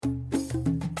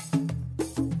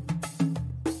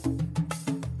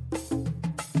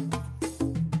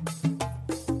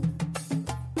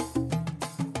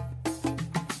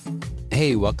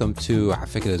Hey, welcome to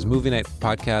Hafika's Movie Night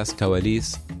podcast,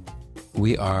 Kawalis.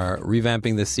 We are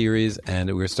revamping this series,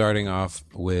 and we're starting off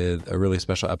with a really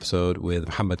special episode with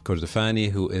Mohamed Kordofani,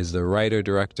 who is the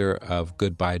writer-director of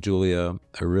Goodbye, Julia,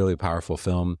 a really powerful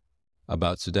film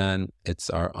about Sudan. It's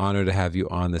our honor to have you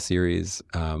on the series.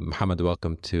 Mohamed,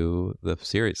 welcome to the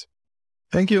series.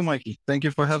 Thank you, Mikey. Thank you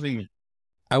for having me.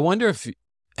 I wonder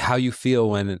how you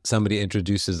feel when somebody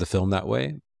introduces the film that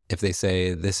way, if they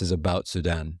say this is about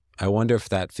Sudan. I wonder if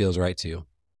that feels right to you.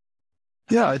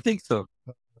 Yeah, I think so.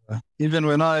 Even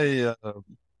when I'm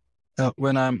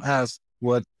asked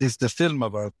what is the film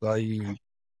about, I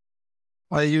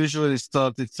usually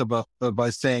start by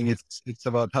saying it's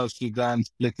about how Sudan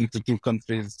split into two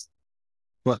countries,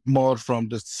 but more from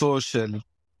the social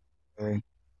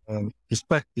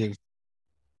perspective.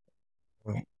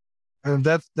 And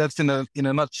that's in a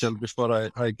nutshell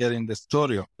before I get in the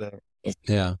story of the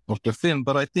film.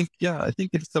 But I think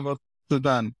it's about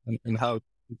Sudan and how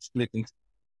it's splitting.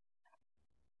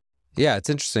 Yeah, it's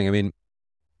interesting. I mean,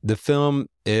 the film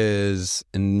is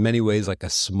in many ways like a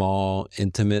small,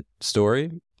 intimate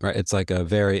story, right? It's like a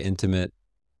very intimate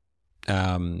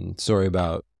story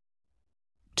about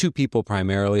two people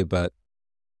primarily, but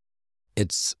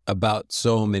it's about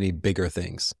so many bigger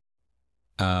things.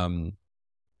 So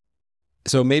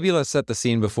maybe let's set the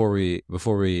scene before we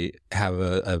have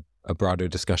a broader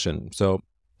discussion. So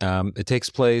it takes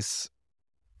place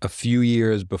a few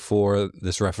years before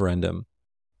this referendum.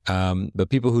 But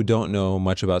people who don't know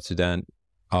much about Sudan,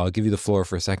 I'll give you the floor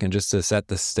for a second just to set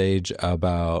the stage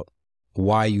about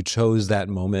why you chose that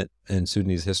moment in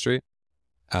Sudanese history.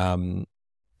 And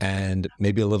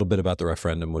maybe a little bit about the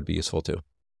referendum would be useful too.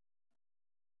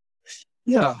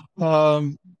 Yeah.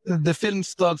 The film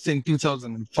starts in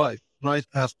 2005, right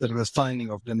after the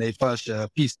signing of the Nefasha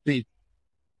peace treaty,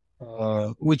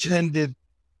 which ended,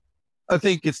 I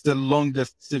think it's the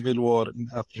longest civil war in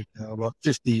Africa, about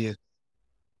 50 years.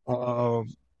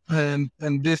 And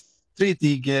this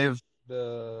treaty gave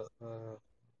the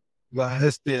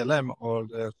SPLM, or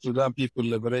the Sudan People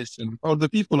Liberation, or the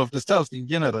people of the South in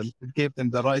general, it gave them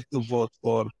the right to vote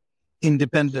for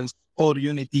independence or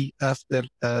unity after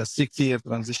a 6-year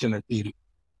transitional period.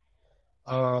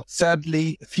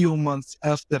 Sadly, a few months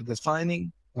after the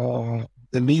signing,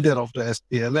 the leader of the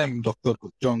SPLM, Dr.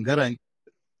 John Garang,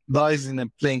 dies in a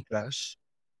plane crash.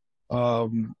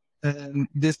 And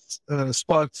this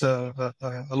sparks a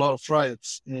lot of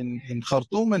riots in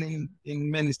Khartoum and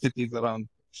in many cities around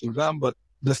Sudan. But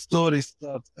the story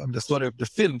of the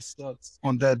film starts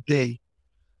on that day,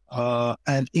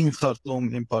 and in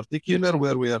Khartoum in particular,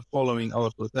 where we are following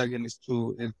our protagonist,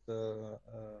 who is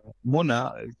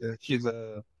Mona. She's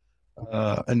a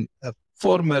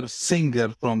former singer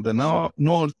from the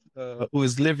north who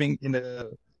is living in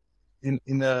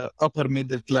a upper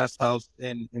middle class house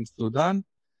in Sudan.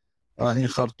 In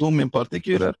Khartoum in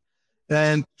particular,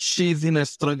 and she's in a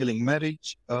struggling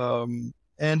marriage. And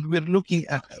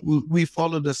we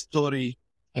follow the story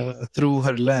through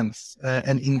her lens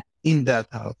and in that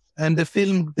house. And the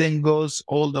film then goes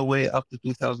all the way up to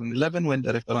 2011 when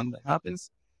the referendum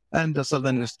happens and the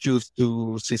Southerners choose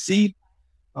to secede.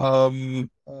 And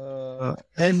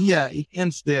yeah, it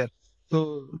ends there.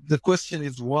 So the question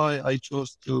is why I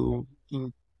chose to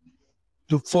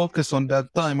focus on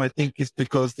that time. I think it's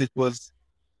because it was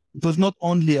not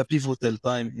only a pivotal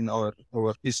time in our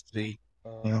history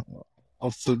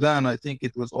of Sudan. I think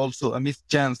it was also a missed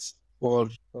chance for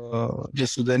the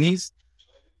Sudanese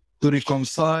to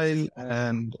reconcile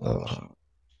and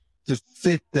to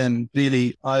sit and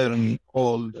really iron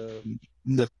all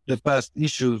the past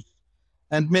issues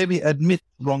and maybe admit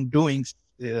wrongdoings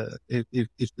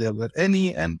if there were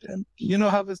any, and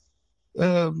have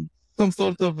some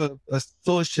sort of a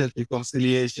social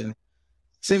reconciliation,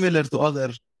 similar to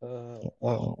other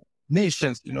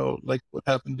nations, like what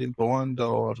happened in Rwanda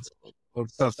or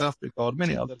South Africa or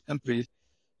many other countries.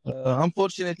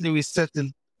 Unfortunately, we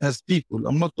settled as people.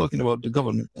 I'm not talking about the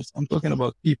government. I'm talking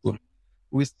about people.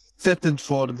 We settled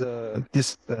for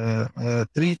this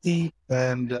treaty,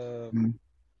 and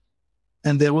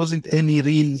there wasn't any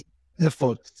real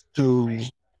effort to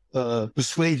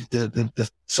persuade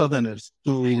the Southerners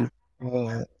to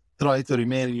try to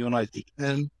remain united.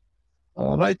 And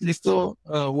rightly so,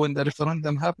 when the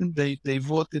referendum happened, they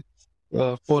voted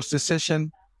for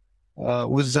secession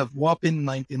with a whopping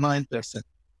 99%,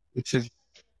 which is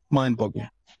mind-boggling.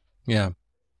 Yeah.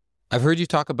 I've heard you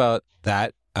talk about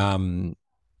that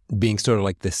being sort of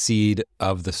like the seed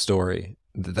of the story.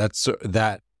 That's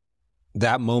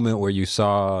that moment where you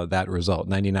saw that result,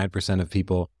 99% of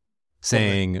people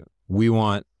saying, we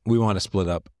want to split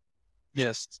up.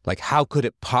 Yes. Like, how could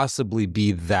it possibly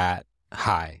be that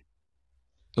high.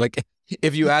 Like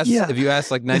if you ask Yeah,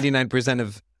 like 99%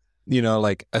 of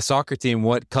like a soccer team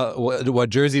what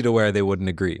jersey to wear, they wouldn't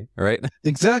agree, right?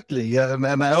 exactly. Yeah,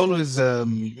 and I always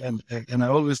and I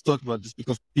always talk about this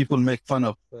because people make fun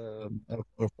of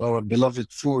our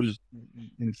beloved food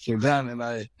in Sudan, and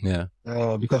I Yeah.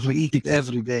 because we eat it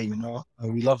every day,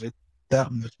 we love it that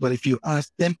much. But if you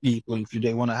ask 10 people if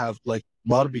they want to have like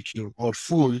barbecue or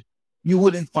food, you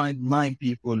wouldn't find 9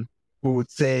 people who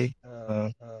would say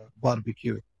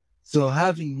barbecue. So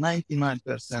having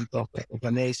 99% of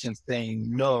a nation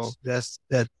saying no, that's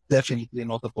definitely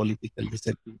not a political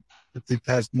disagreement. It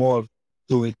has more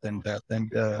to it than that.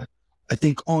 And I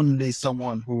think only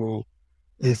someone who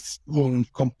is in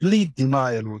complete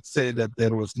denial would say that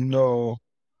there was no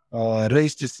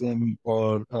racism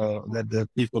or that the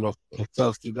people of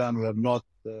South Sudan were not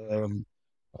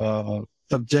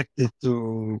subjected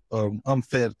to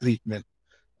unfair treatment.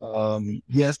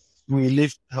 Yes, we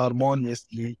lived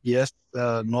harmoniously. Yes,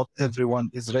 not everyone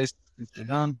is racist in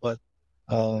Sudan, but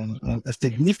a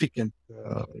significant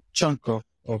chunk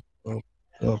of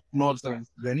Northern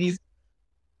Sudanese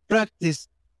practice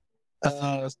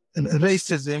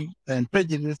racism and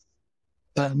prejudice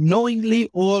knowingly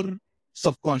or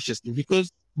subconsciously,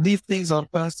 because these things are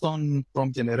passed on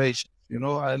from generations,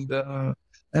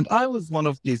 and I was one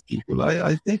of these people.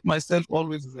 I think myself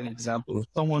always as an example of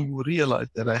someone who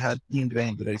realized that I had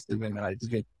ingrained racism, and I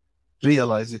didn't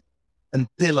realize it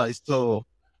until I saw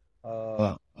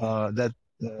that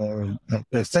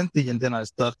percentage, and then I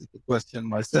started to question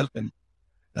myself and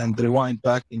rewind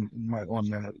back in my own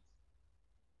memory.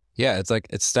 Yeah,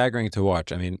 it's staggering to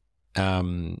watch. I mean,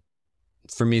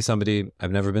 for me, somebody,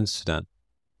 I've never been to Sudan.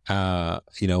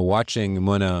 Watching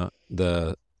Muna,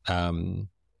 the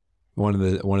one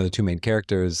of the two main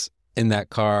characters in that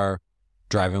car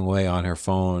driving away on her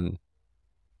phone.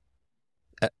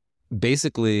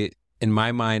 Basically, in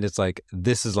my mind, it's like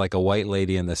this is like a white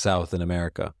lady in the South in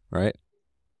America, right?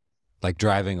 Like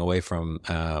driving away from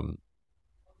a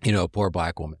poor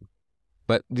black woman.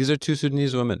 But these are two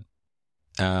Sudanese women.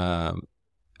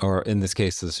 Or in this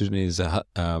case, the Sudanese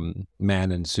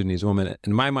man and Sudanese woman.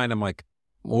 In my mind, I'm like,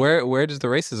 where does the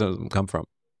racism come from?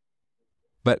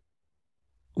 But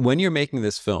when you're making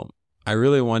this film, I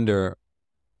really wonder,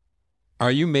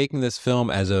 are you making this film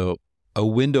as a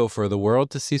window for the world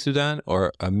to see Sudan,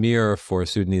 or a mirror for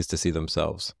Sudanese to see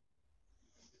themselves?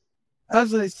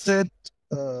 As I said,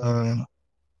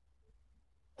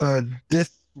 this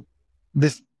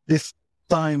this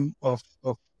time of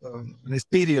this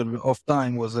period of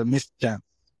time was a missed chance.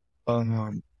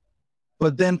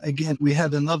 But then again, we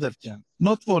had another chance,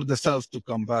 not for the South to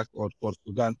come back or for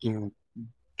Sudan to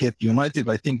get united.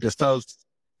 I think the South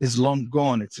is long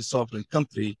gone. It's a sovereign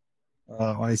country.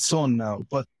 I saw now,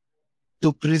 but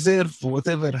to preserve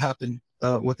whatever happened,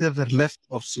 whatever left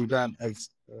of Sudan as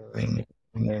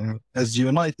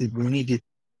united, we needed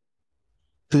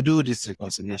to do this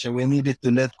reconciliation. We needed to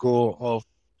let go of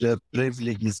the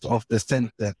privileges of the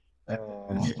center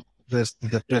versus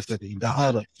the periphery, the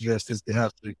Arabs versus the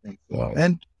Africans.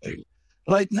 And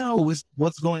right now, with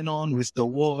what's going on with the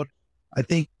war, I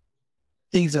think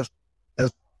things are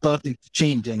starting to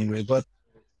change anyway. But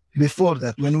before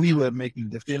that, when we were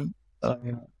making the film,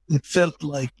 it felt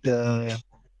like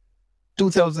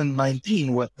 2019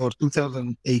 or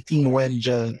 2018 when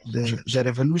the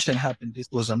revolution happened. This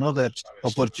was another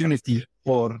opportunity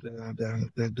for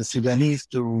the Sudanese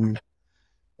to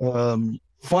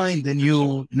find a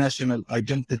new national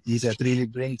identity that really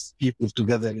brings people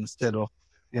together instead of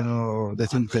the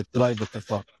things that drive it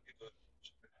apart.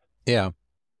 Yeah.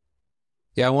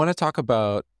 I want to talk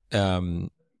about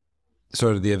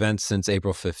sort of the events since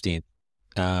April 15th.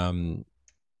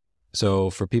 So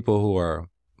for people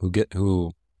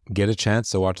who get a chance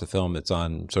to watch the film, it's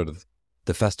on sort of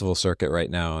the festival circuit right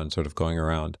now and sort of going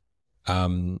around.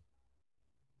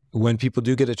 When people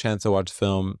do get a chance to watch the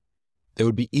film, it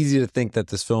would be easy to think that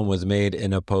this film was made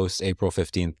in a post-April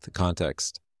 15th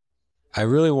context. I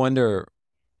really wonder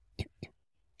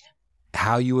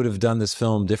how you would have done this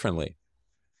film differently.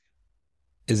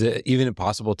 Is it even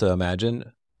possible to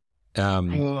imagine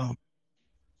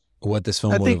what this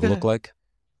film would have looked like?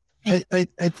 I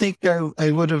think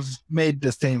I would have made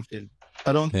the same film.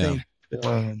 I don't think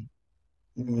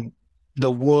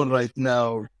the war right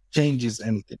now changes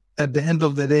anything. At the end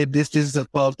of the day, this is a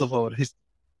part of our history.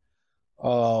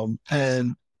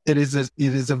 And it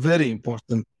is a very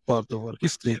important part of our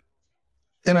history.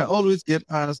 And I always get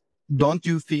asked, don't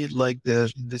you feel like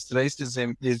this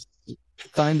racism is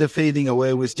kind of fading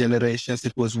away with generations?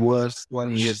 It was worse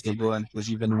 20 years ago, and it was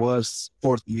even worse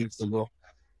 40 years ago.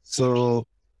 So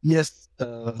yes,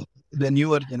 the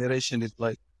newer generation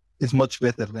is much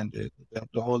better than the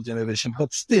old generation,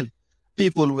 but still,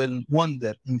 people will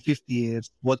wonder in 50 years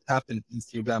what happened in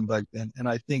Sudan back then. And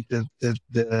I think that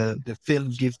the film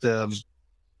gives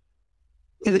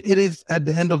it is at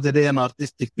the end of the day an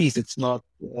artistic piece. It's not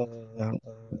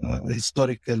a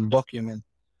historical document,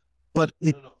 but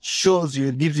it shows you,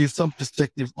 it gives you some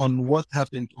perspective on what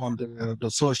happened on the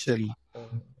social,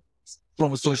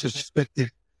 from a social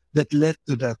perspective that led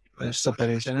to that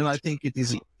separation. And I think it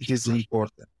is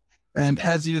important. And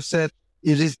as you said,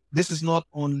 this is not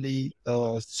only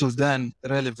Sudan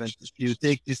relevant. If you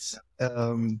take this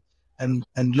and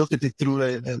look at it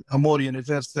through a more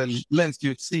universal lens,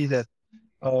 you see that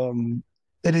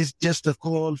it is just a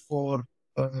call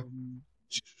um,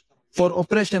 for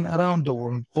oppression around the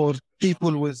world, for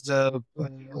people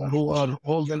who are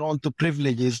holding on to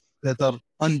privileges that are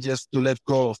unjust to let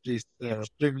go of these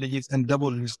privileges and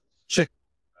double check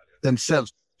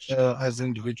themselves as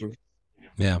individuals.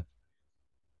 Yeah.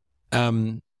 I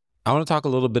want to talk a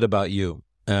little bit about you.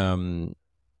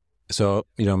 So,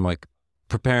 I'm like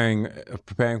preparing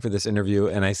for this interview,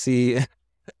 and I see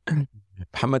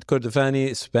Mohamed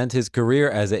Kordofani spent his career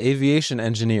as an aviation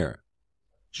engineer.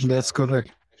 That's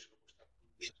correct.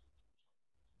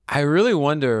 I really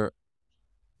wonder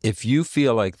if you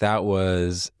feel like that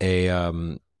was a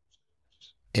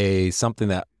something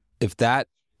that, if that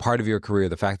part of your career,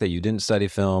 the fact that you didn't study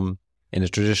film in a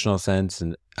traditional sense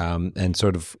and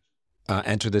sort of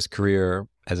enter this career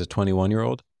as a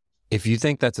 21-year-old, if you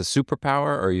think that's a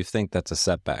superpower or you think that's a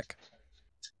setback.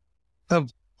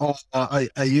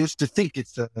 I used to think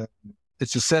it's a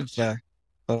setback,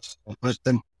 but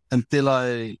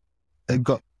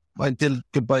until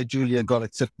Goodbye Julia got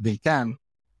accepted in Cannes.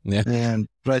 Yeah. And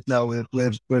right now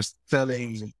we're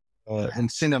selling in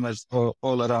cinemas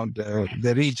all around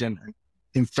the region,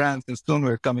 in France, and soon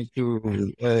we're coming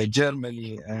to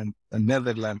Germany and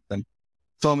Netherlands and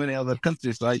so many other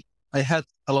countries. I had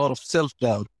a lot of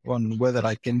self-doubt on whether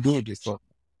I can do this.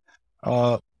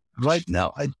 Right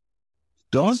now, I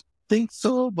don't think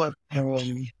so, but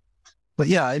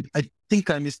yeah, I think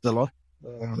I missed a lot.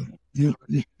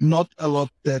 Not a lot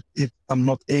that I'm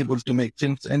not able to make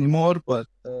films anymore, but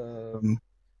a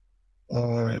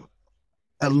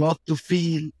lot to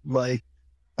feel like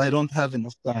I don't have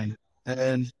enough time.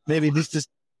 And maybe this is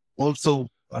also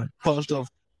part of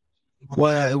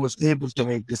why I was able to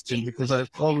make this film, because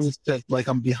I've always felt like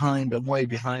I'm way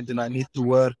behind, and I need to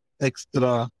work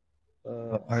extra.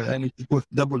 I need to put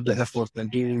double the effort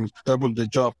and do double the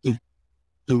job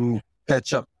to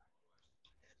catch up.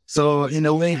 So in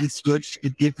a way, it's good.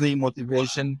 It gives me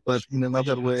motivation, but in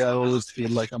another way, I always feel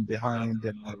like I'm behind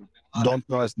and I don't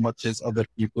know as much as other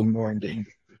people know in the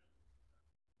industry.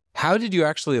 How did you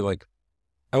actually,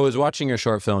 I was watching your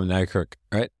short film, Nijkerk,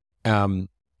 right?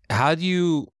 How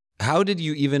did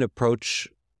you even approach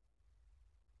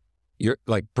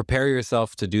prepare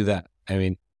yourself to do that? I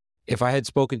mean, if I had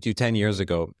spoken to you 10 years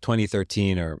ago,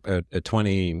 2013 or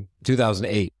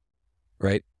 2008,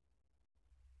 right?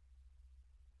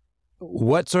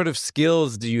 What sort of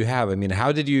skills do you have? I mean,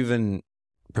 how did you even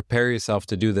prepare yourself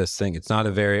to do this thing? It's not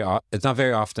very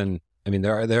often. I mean,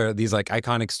 there are these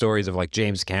iconic stories of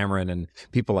James Cameron and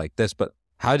people like this, but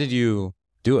how did you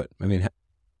do it? I mean,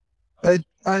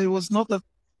 I was not a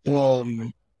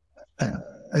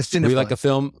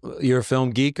cinephile. You're a film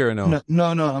geek or no? No,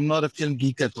 I'm not a film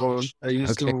geek at all. I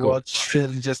used to watch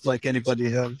film just like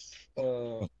anybody else.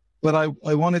 But I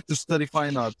wanted to study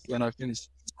fine arts when I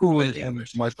finished school, and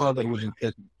my father wouldn't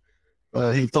get me.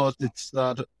 He thought it's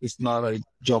not a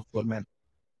job for men.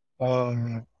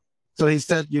 So he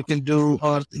said you can do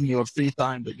art in your free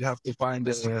time, but you have to find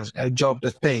a job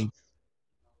that pays.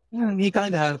 And he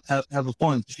kind of have a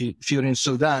point. If you're in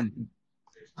Sudan,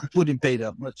 it wouldn't pay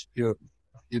that much. You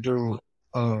do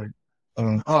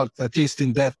art, at least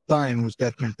in that time, with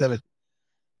that mentality.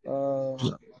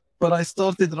 But I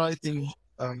started writing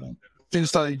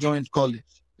since I joined college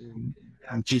in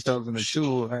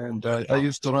 2002, and I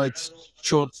used to write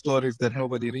short stories that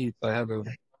nobody reads. I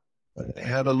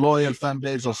had a loyal fan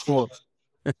base of 4.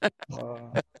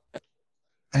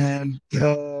 And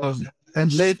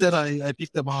later I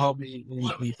picked up a hobby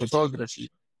in photography.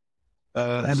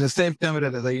 And the same camera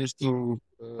that I used to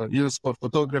use for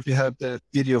photography had that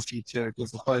video feature. It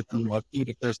was a 5mm Mark II,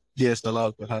 the first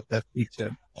DSLR to have that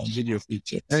feature on video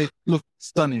feature. And it looked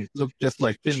stunning. It looked just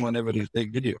like film whenever you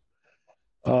take video.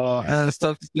 And I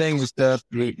started playing with that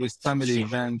with family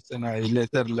events, and I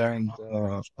later learned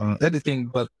editing.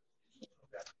 But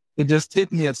it just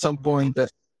hit me at some point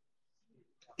that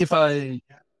if I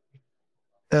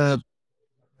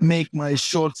make my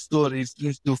short stories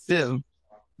into film,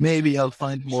 maybe I'll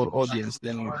find more audience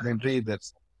than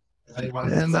readers. And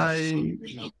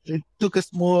it took a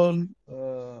small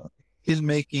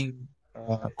filmmaking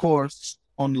course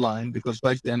online, because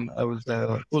back then I was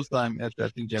full-time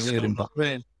aircraft engineer in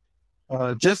Bahrain,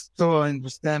 just so I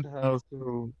understand how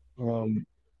to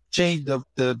change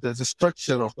the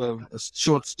structure of a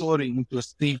short story into a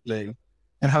screenplay,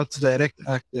 and how to direct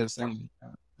actors. And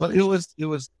but it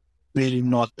was really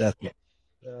not that much.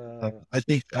 I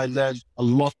think I learned a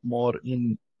lot more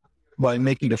by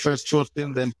making the first short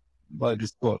film than by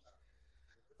this course.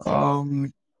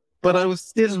 But I was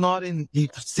still not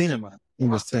into cinema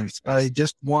in a sense. I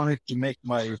just wanted to make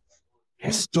my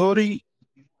story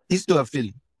into a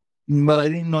film, but I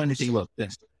didn't know anything about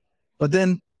this. But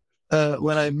then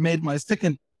when I made my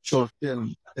second short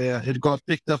film, it got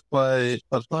picked up by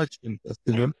Carthage Film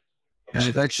Festival, and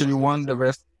it actually won the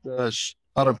best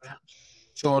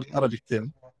short Arabic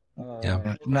film,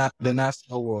 the NASA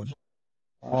award.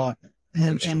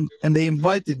 And they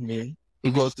invited me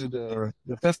to go to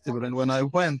the festival. And when I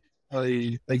went,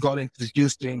 I got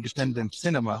introduced to independent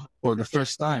cinema for the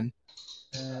first time.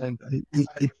 And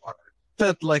it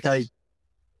felt like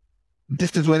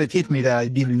this is when it hit me that I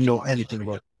didn't know anything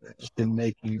about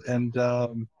filmmaking.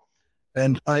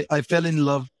 And I fell in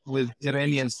love with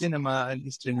Iranian cinema and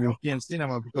Eastern European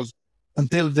cinema, because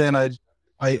until then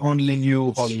I only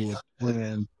knew Hollywood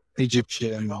and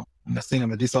Egyptian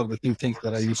cinema. These are the two things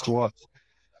that I used to watch.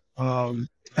 And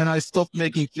I stopped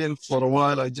making films for a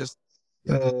while. I just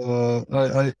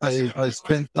I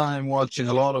spent time watching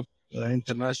a lot of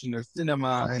international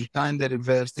cinema and kind of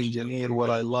reverse engineer what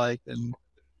I liked and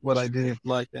what I didn't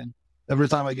like. And every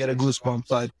time I get a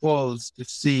goosebumps, I pause to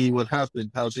see what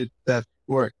happened. How did that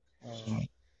work?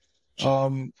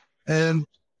 And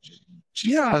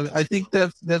yeah, I think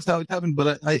that's how it happened.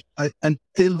 But I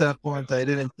until that point, I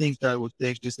didn't think I would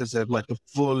take this as a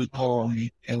full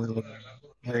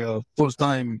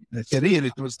full-time career.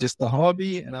 It was just a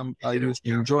hobby, and I used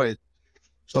to enjoy it.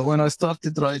 So when I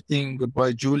started writing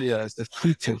Goodbye Julia as a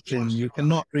feature film, you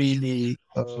cannot really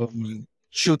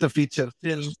shoot a feature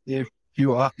film if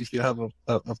you have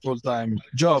a full-time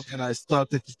job. And I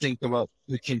started to think about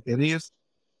switching careers.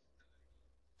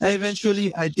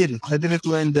 Eventually, I did it. I did it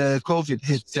when the COVID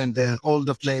hit and all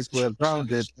the planes were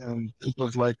grounded, and it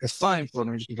was like a sign for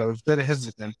me, because I was very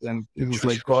hesitant, and it was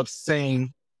like God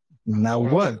saying, "Now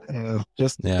what?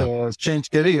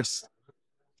 Change careers."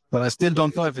 But I still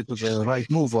don't know if it was the right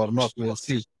move or not. We'll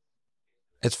see.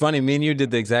 It's funny. Me and you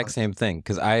did the exact same thing,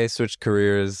 because I switched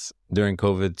careers during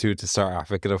COVID too to start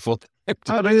off at a full time.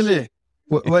 Oh, really?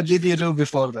 What did you do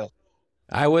before that?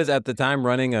 I was at the time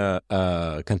running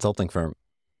a consulting firm.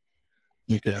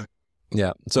 Okay.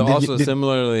 Yeah. So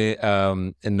similarly,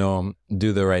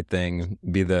 do the right thing,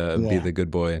 be the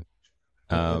good boy.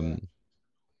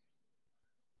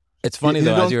 It's funny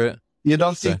you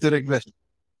don't seem to regret.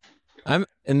 I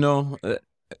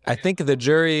think the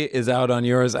jury is out on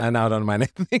yours and out on mine. I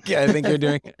think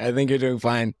you're doing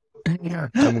fine.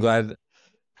 I'm glad.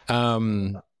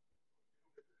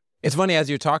 It's funny, as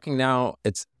you're talking now,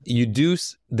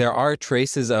 there are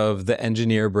traces of the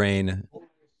engineer brain.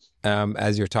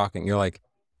 As you're talking, you're like,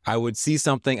 I would see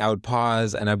something, I would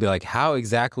pause, and I'd be like, how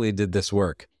exactly did this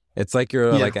work? It's like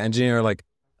you're like an engineer, like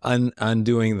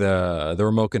undoing the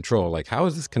remote control. Like, how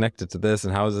is this connected to this,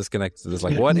 and how is this connected to this?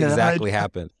 Like, what exactly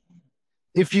happened?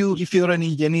 If you're an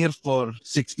engineer for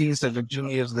 16, 17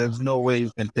 years, there's no way you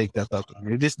can take that out of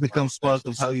you. This becomes part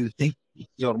of how you think,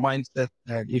 your mindset,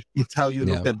 and it's how you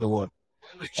look at the world.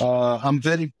 I'm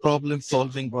very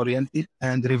problem-solving oriented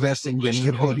and reverse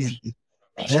engineer oriented.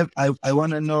 I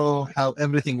want to know how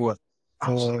everything works.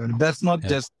 That's not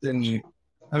just in.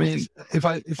 I mean, if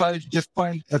I just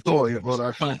find a toy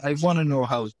or I want to know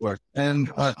how it works,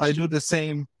 and I do the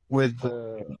same with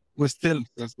films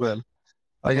as well.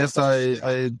 I guess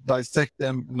I dissect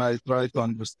them and I try to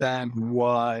understand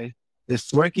why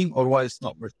it's working or why it's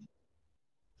not working.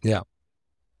 Yeah,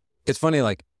 it's funny.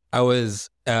 Like, I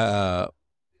was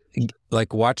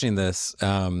like watching this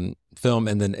film,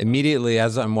 and then immediately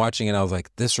as I'm watching it, I was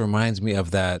like, this reminds me of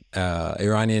that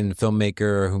Iranian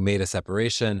filmmaker who made A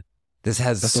Separation. This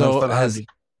has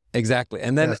exactly.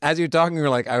 And then as you're talking, you're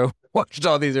like, I watched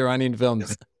all these Iranian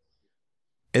films.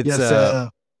 It's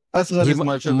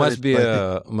must be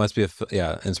a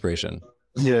inspiration.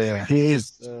 Yeah, he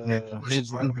is.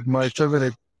 He's one of my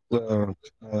favorite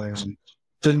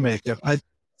filmmaker.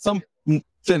 Some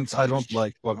films I don't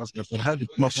like,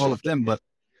 not all of them, but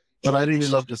I really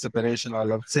love The Separation. I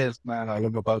love Salesman. I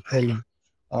love About Helen.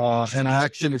 And I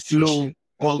actually flew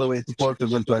all the way to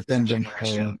Portugal to attend a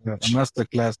master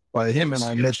class by him, and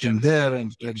I met him there,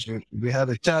 and we had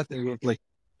a chat, and it was like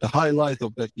the highlight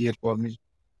of that year for me.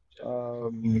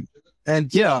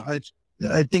 And yeah,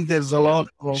 I think there's a lot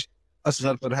of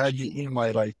Asghar Farhadi in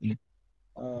my writing.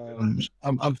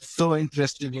 I'm so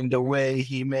interested in the way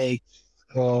he makes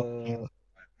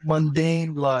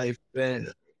mundane life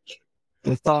and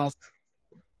the thoughts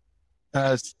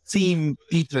seem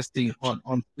interesting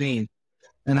on screen,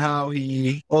 and how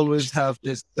he always have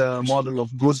this model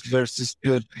of good versus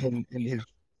good in his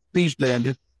screenplay.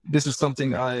 And this is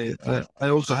something I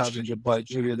also have in Goodbye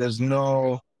Julia. There's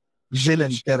no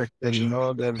villain character, you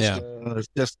know. There's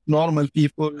just normal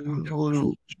people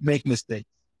who make mistakes.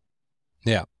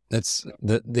 Yeah, there's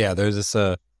this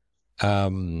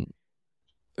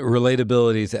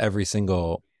relatability to every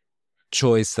single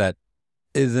choice that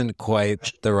isn't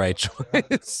quite the right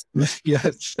choice.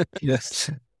 yes.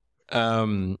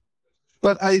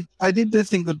 But I did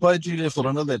this in Goodbye Julia for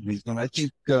another reason. I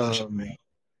think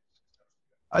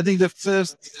the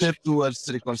first step towards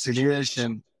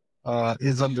reconciliation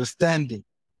is understanding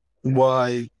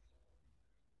why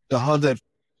the other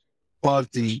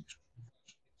party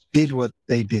did what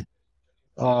they did.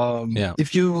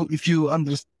 If you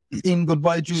understand, in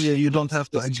Goodbye Julia, you don't have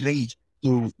to agree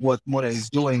to what Mona is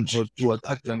doing, or to what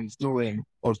Akram is doing,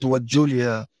 or to what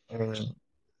Julia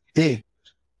did,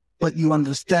 but you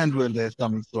understand where they're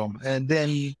coming from, and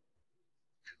then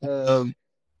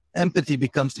empathy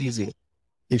becomes easier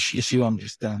if you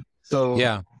understand. So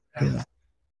yeah.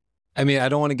 I mean, I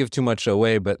don't want to give too much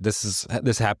away, but this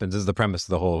happens. This is the premise of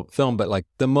the whole film. But like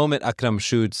the moment Akram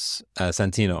shoots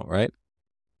Santino, right?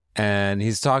 And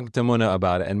he's talking to Mona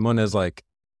about it, and Mona's like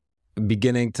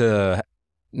beginning to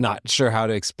not sure how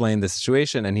to explain the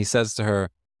situation, and he says to her,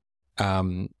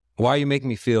 "Why are you making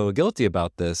me feel guilty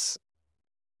about this?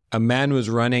 A man was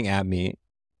running at me,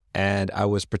 and I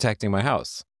was protecting my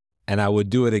house, and I would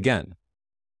do it again."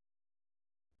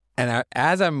 And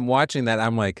as I'm watching that,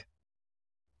 I'm like,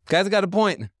 guy's got a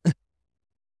point.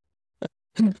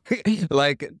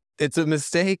 Like, it's a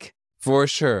mistake for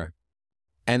sure.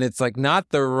 And it's like not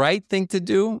the right thing to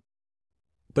do,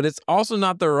 but it's also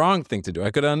not the wrong thing to do. I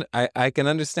can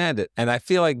understand it. And I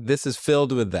feel like this is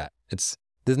filled with that. It's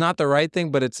not the right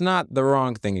thing, but it's not the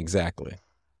wrong thing exactly.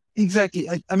 Exactly.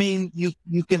 I mean,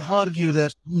 you can argue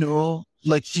that, no,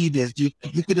 like she did. You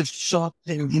could have shot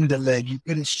him in the leg. You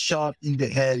could have shot in the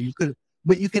head.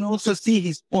 But you can also see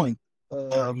his point.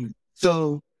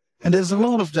 So, and there's a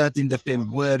lot of that in the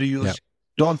film where you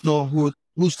don't know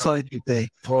whose side you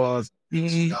take. Or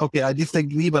okay, I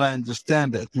disagree, but I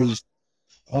understand at least.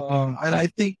 And I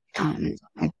think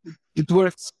it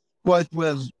works quite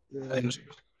well in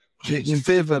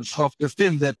favor of the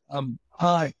film. That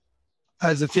I,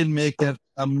 as a filmmaker,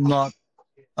 I'm not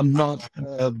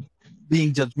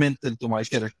being judgmental to my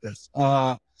characters.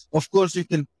 Of course, you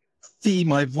can see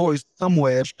my voice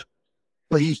somewhere,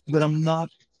 but I'm not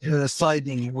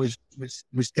siding with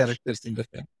characters in the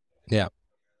film. Yeah.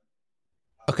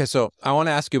 Okay, so I want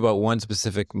to ask you about one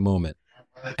specific moment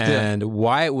and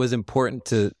why it was important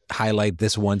to highlight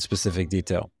this one specific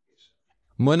detail.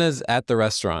 Muna's at the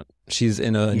restaurant. She's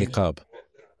in a niqab.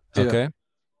 Okay.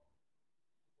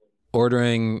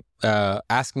 Ordering,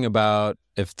 asking about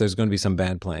if there's going to be some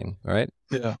band playing, right?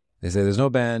 Yeah. They say there's no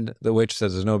band. The waitress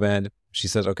says there's no band. She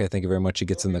says, okay, thank you very much. She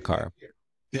gets in the car.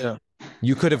 Yeah.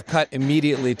 You could have cut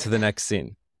immediately to the next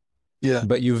scene. Yeah.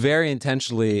 But you very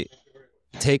intentionally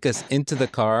take us into the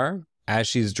car as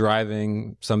she's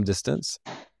driving some distance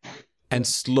and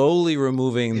slowly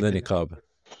removing the niqab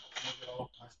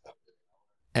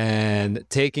and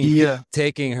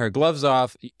taking her gloves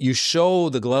off. You show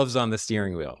the gloves on the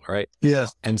steering wheel, right?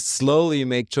 Yes. And slowly you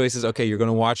make choices. Okay, you're going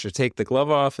to watch her take the glove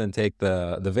off and take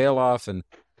the veil off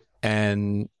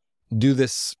and do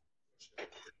this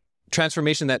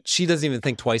transformation that she doesn't even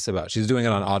think twice about. She's doing it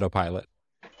on autopilot.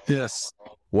 Yes.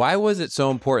 Why was it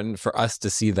so important for us to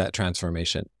see that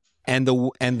transformation and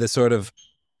the sort of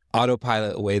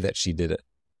autopilot way that she did it?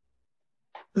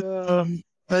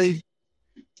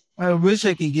 I wish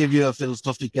I could give you a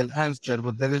philosophical answer,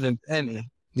 but there isn't any.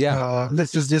 Yeah.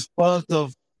 This is just part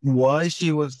of why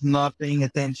she was not paying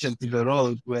attention to the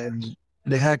road when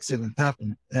the accident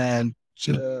happened. And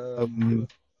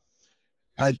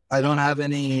I don't have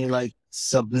any like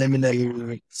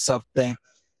subliminal subtext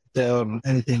or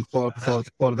anything for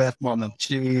that moment.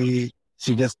 She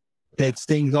just takes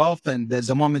things off, and there's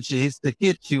the moment she hits the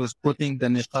kid, she was putting the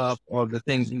niqab or the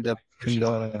things in the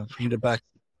back.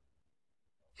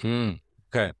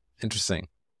 Okay, interesting.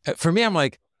 For me, I'm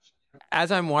like,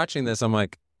 as I'm watching this, I'm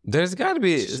like, there's got to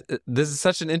be. This is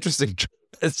such an interesting.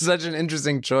 It's such an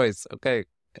interesting choice. Okay,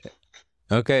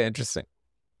 interesting.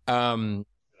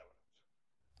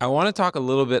 I want to talk a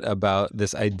little bit about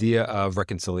this idea of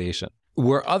reconciliation.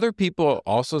 Were other people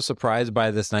also surprised by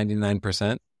this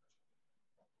 99%?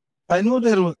 I know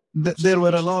there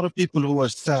were a lot of people who were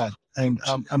sad, and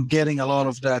I'm getting a lot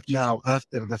of that now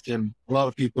after the film. A lot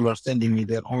of people are sending me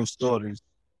their own stories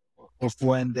of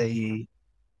when the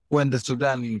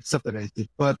Sudan separated.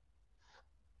 But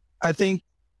I think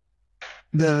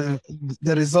the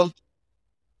result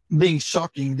being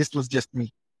shocking, this was just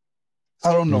me.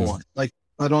 I don't know why. Like,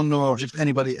 I don't know if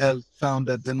anybody else found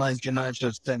that the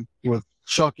 99% was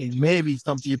shocking. Maybe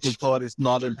some people thought it's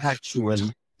not an actual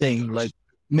thing, like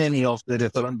many of the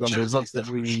referendum results that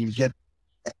we get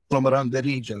from around the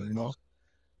region, you know.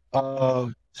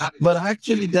 But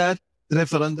actually, that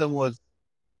referendum was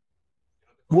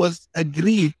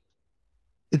agreed.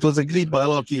 It was agreed by a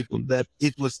lot of people that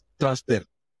it was transparent.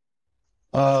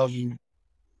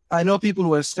 I know people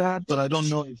were sad, but I don't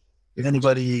know if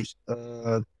anybody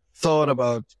thought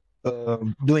about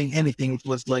doing anything. It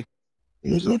was like,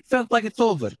 it felt like it's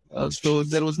over. So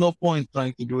there was no point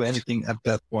trying to do anything at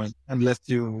that point unless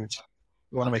you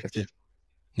want to make a change.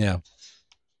 Yeah.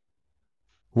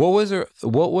 What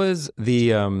was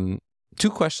the two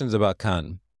questions about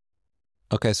Cannes?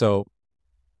 Okay, so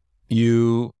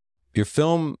your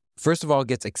film, first of all,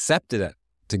 gets accepted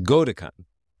to go to Cannes,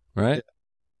 right?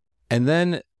 Yeah. And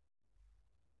then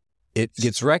it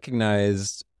gets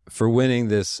recognized for winning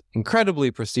this incredibly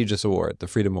prestigious award, the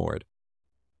Freedom Award.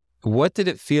 What did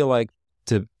it feel like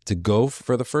to go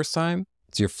for the first time?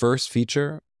 It's your first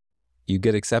feature. You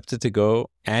get accepted to go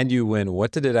and you win.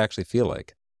 What did it actually feel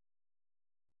like?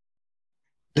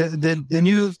 The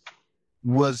news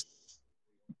was,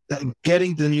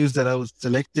 getting the news that I was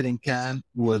selected in Cannes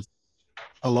was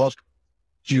a lot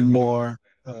more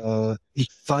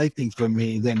exciting for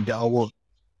me than the award.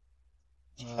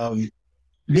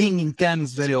 Being in Cannes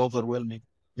is very overwhelming.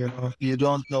 You know, you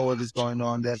don't know what is going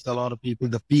on. There's a lot of people.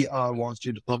 The PR wants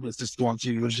you, the publicist wants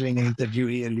you. You're doing an interview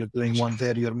here, you're doing one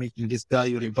there, you're meeting this guy,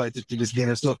 you're invited to this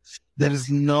dinner. So there is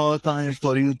no time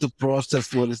for you to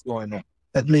process what is going on.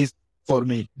 At least for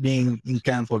me, being in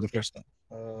Cannes for the first time.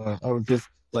 I was just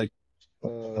like,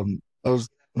 I was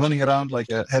running around like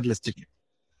a headless chicken.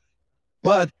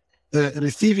 But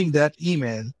receiving that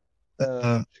email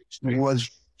was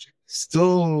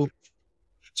so...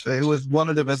 it was one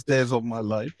of the best days of my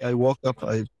life. I woke up,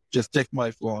 I just checked my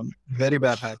phone. Very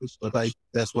bad habits, but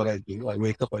that's what I do. I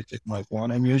wake up, I check my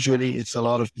phone. And usually it's a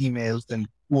lot of emails and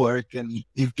work, and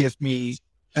it gets me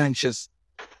anxious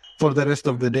for the rest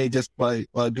of the day just by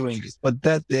doing this. But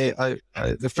that day,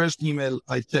 the first email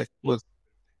I checked was,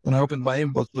 when I opened my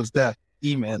inbox, was that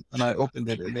email. And I opened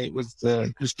it, and it was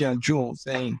Christian June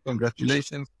saying,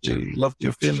 "Congratulations, you loved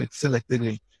your film. It's selected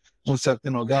in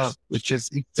Mohamed, which is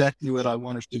exactly where I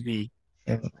wanted to be."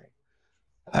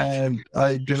 And I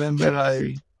remember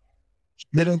I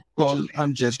didn't call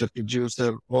Amjad, the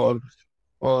producer, or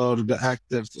the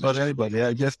actors or anybody.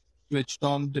 I just switched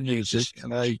on the music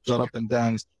and I got up and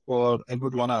danced for a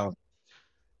good 1 hour.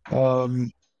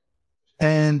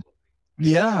 And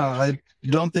yeah, I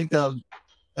don't think I'll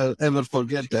ever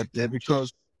forget that day,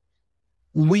 because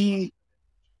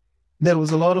there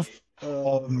was a lot of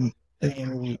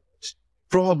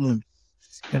problems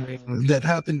that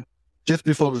happened just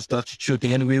before we started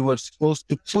shooting, and we were supposed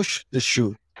to push the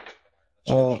shoot,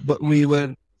 but we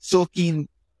were so keen,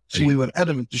 we were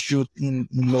adamant to shoot in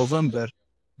November,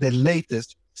 the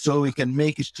latest, so we can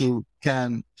make it to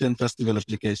Cannes Film Festival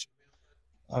application,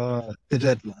 the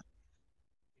deadline.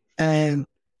 And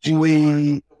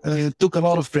we took a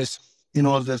lot of risk in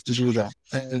order to do that.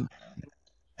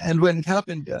 And when it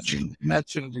happened,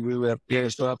 naturally we were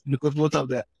paired up, because what are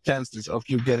the chances of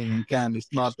you getting in Cannes?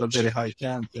 It's not a very high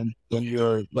chance. And when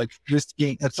you're like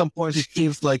risking, at some point it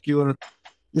feels like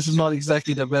this is not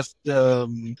exactly the best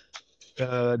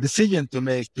decision to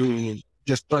make, to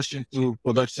just rush into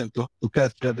production to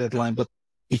catch the deadline. But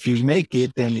if you make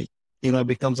it, then it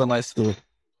becomes a nice story.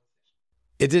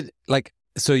 It did, like,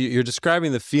 so you're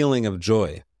describing the feeling of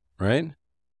joy, right?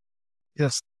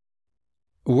 Yes.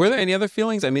 Were there any other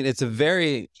feelings? I mean, it's a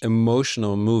very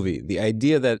emotional movie. The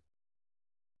idea that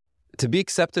to be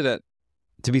to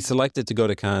be selected to go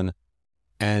to Cannes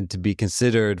and to be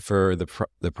considered for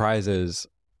the prizes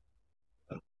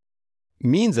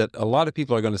means that a lot of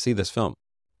people are going to see this film.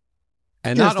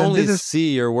 And not only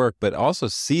see your work, but also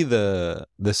see the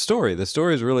story. The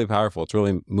story is really powerful. It's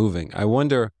really moving. I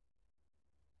wonder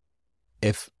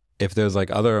if there's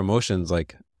like other emotions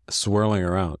like swirling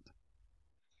around.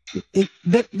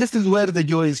 This is where the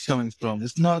joy is coming from.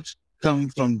 It's not coming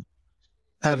from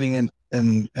having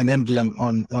an emblem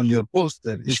on your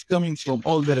poster. It's coming from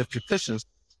all the repetitions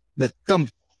that come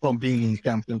from being in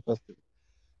Cannes Film Festival.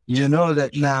 You know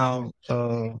that now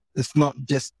it's not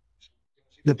just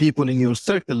the people in your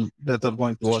circle that are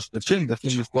going to watch the film. The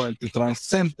film is going to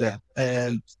transcend that.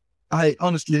 And I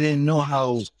honestly didn't know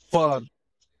how far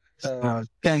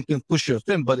Cannes can push your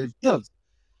film, but it does.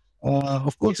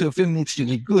 Of course, your film needs to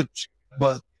be good,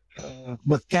 but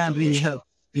can really help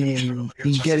in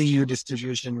getting you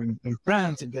distribution in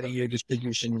France and getting you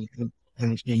distribution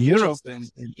in Europe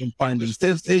and in finding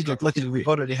sales agent. Luckily, we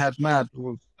already had Matt,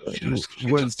 who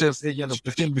was sales agent of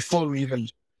the film before we even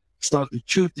started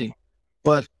shooting.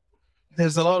 But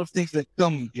there's a lot of things that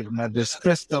come given that. There's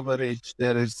press coverage,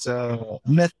 there is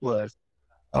network,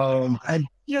 and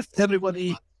yes, every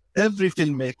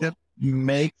filmmaker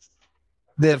makes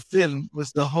their film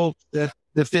with the hope that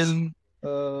the film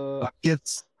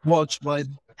gets watched by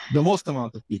the most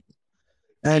amount of people.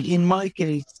 And in my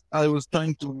case, I was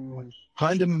trying to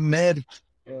kind of merge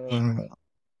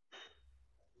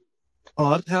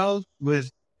art house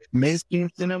with mainstream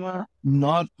cinema,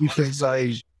 not because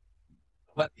I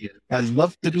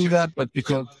love to do that, but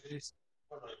because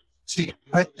we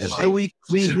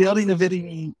are in a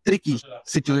very tricky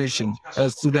situation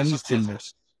as Sudanese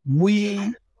filmmakers.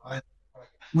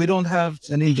 We don't have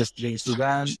an industry in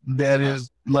Sudan. There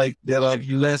are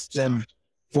less than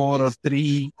 4 or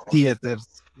 3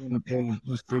 theaters in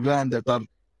Sudan that are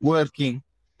working.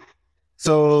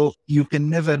 So you can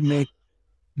never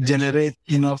generate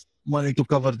enough money to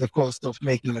cover the cost of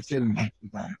making a film in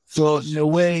Sudan. So in a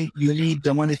way, you need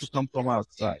the money to come from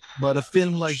outside. But a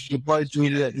film like Goodbye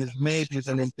Julia is made with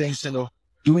an intention of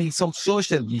doing some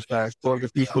social impact for the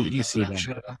people in Sudan.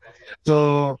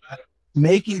 So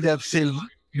making that film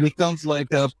becomes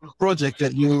like a project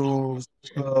that you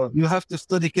have to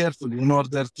study carefully in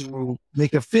order to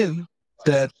make a film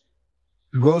that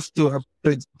goes to a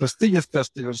prestigious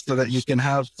festival so that you can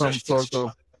have some sort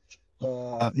of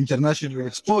international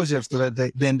exposure so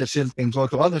that then the film can go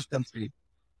to other countries.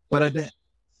 But at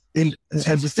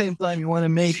the same time, you want to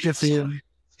make the film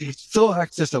so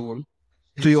accessible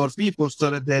to your people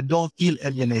so that they don't feel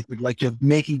alienated, like you're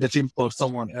making the film for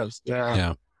someone else.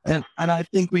 Yeah. And I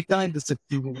think we kind of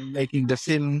succeeded in making the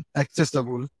film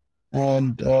accessible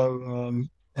and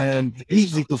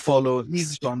easy to follow,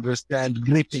 easy to understand,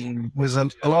 gripping, with a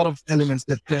lot of elements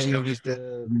that play with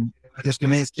the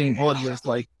mainstream audience,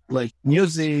 like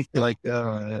music, like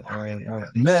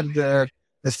murder,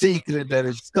 a secret that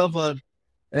is covered,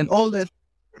 and all that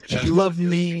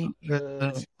lovely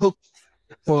hook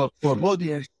for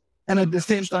audience, and at the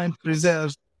same time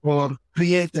preserve or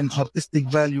create an artistic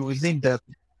value within that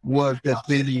work that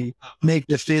really make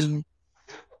the film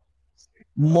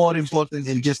more important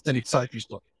than just an exciting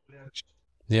story.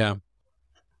 Yeah.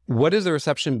 What has the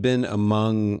reception been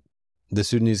among the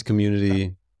Sudanese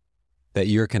community that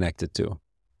you're connected to,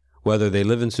 whether they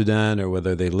live in Sudan or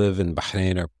whether they live in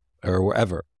Bahrain or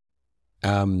wherever?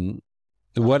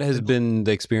 What has been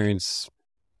the experience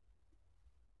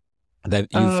that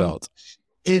you felt?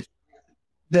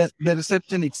 The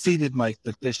reception exceeded my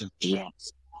expectations.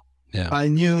 Yeah. I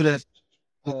knew that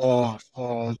the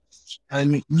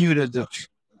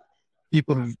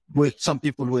some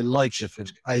people will like the film.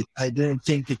 I didn't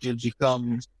think it will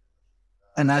become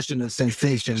a national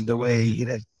sensation the way it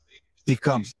has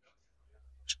become.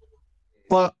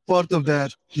 Part of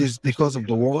that is because of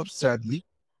the war, sadly.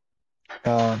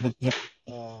 I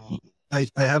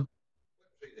have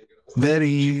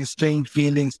very strange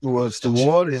feelings towards the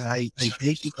war. I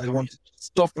hate it. I want to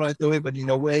stop right away, but in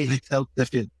a way, it helped the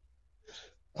film.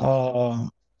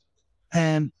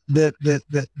 And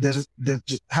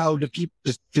how the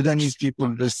Sudanese people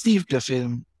received the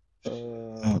film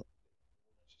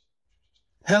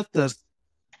helped us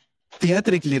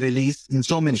theatrically release in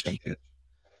so many countries.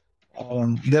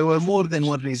 There were more than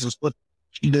one reasons, but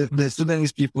the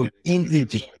Sudanese people in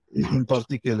Egypt, in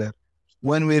particular,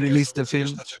 when we released the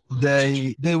film,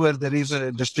 they were the reason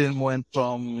that the film went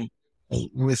from.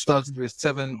 We started with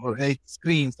 7 or 8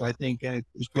 screens, I think, and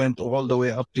it went all the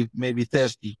way up to maybe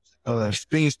 30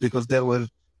 screens because there were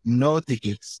no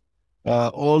tickets.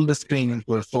 All the screenings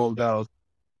were sold out.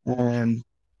 And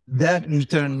that in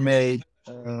turn made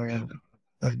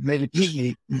it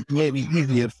easier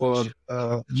for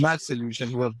Matt Solution,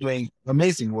 who are doing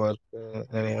amazing work,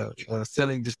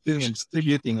 selling this film and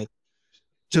distributing it,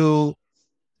 to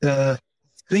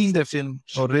screen the film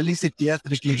or release it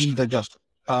theatrically in the Gulf.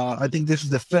 I think this is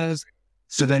the first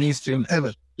Sudanese film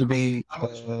ever to be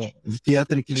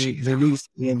theatrically released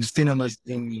in cinemas,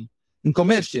 in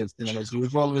commercial cinemas.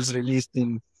 We've always released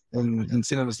in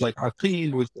cinemas like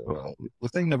Aqil with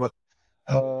thing, but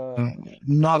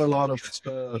not a lot of.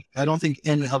 I don't think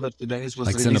any other Sudanese was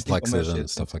like released in Cineplexes commercial and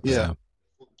stuff like yeah. that.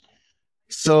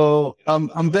 So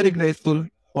I'm very grateful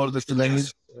for the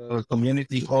Sudanese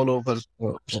community all over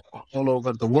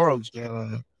the world.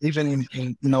 Even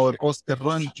in our Oscar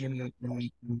run in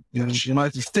the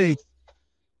United States,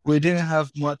 we didn't have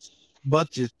much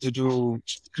budget to do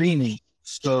screening.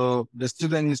 So the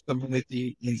Sudanese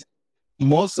community in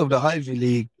most of the Ivy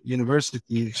League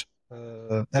universities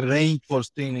arrange for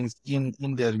screenings in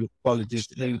their colleges,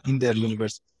 in their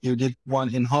universities. We did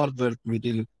one in Harvard, we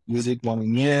did one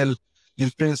in Yale, in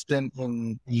Princeton,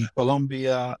 in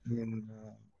Columbia,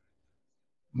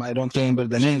 I don't remember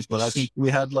the names, but I think we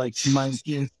had like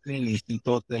 19 screenings in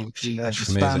total in a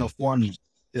span of 1 year.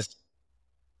 Yes.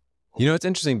 You know, it's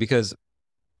interesting because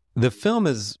the film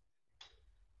is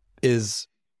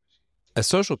a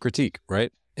social critique,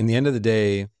 right? In the end of the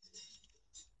day,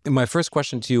 my first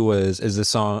question to you was, is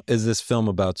this film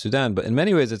about Sudan? But in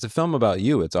many ways, it's a film about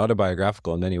you. It's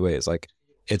autobiographical in many ways. Like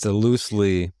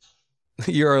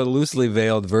you're a loosely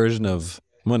veiled version of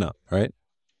Muna, right?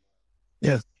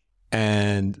 Yes.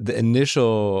 And the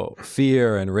initial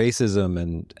fear and racism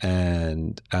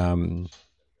and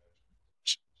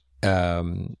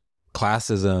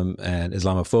classism and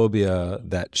Islamophobia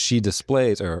that she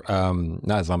displays, or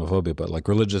not Islamophobia, but like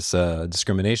religious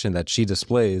discrimination that she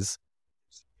displays,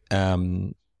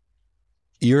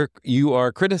 you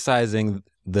are criticizing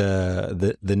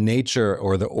the nature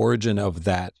or the origin of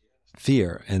that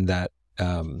fear and that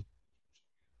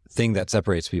thing that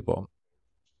separates people.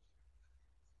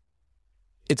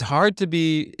 It's hard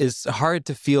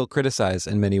to feel criticized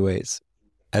in many ways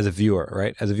as a viewer,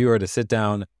 right? As a viewer, to sit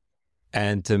down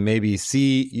and to maybe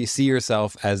see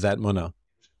yourself as that Muna.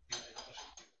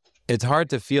 It's hard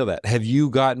to feel that. Have you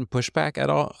gotten pushback at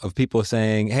all of people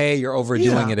saying, hey, you're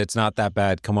overdoing it. It's not that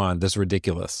bad. Come on, this is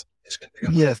ridiculous.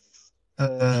 Yes.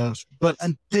 But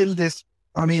until this,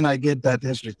 I mean, I get that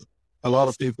every day. A lot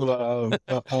of people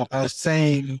are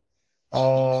saying,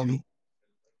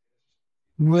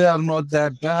 we are not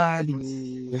that bad.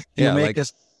 You make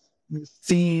us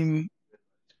seem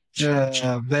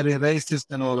very racist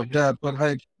and all of that. But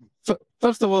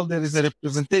first of all, there is a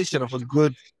representation of a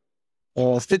good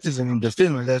citizen in the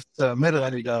film. That's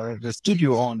Merghani, the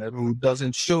studio owner, who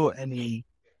doesn't show any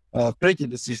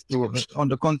prejudices towards. On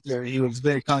the contrary, he was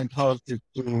very kind-hearted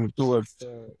towards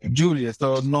Julia.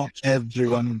 So not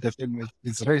everyone in the film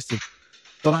is racist.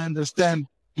 But I understand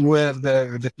where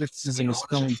the criticism is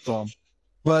coming from.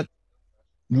 But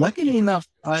luckily enough,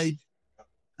 I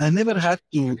never had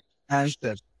to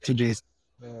answer to this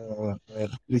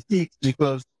critiques,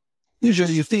 because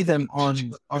usually you see them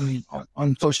on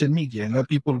social media. You know,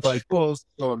 people write posts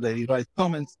or they write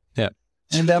comments. Yeah.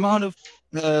 And the amount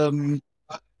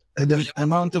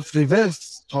of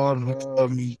reverse or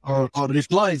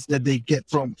replies that they get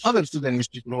from other Sudanese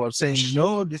people who are saying,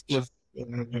 no, this was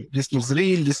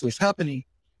real, this was happening,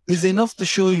 is enough to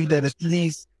show you that at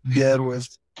least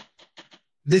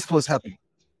this was happening.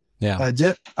 Yeah.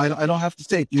 I don't have to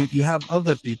say it. You have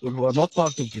other people who are not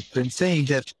part of it and saying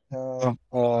that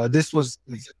this was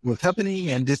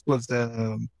happening and this was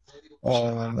a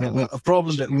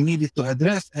problem that we needed to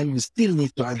address and we still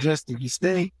need to address to this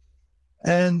day.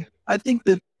 And I think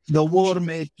that the war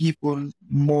made people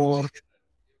more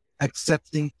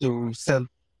accepting to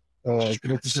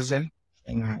self-criticism.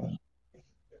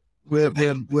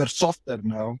 We're softer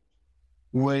now.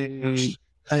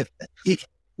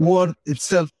 War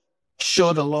itself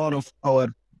showed a lot of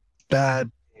our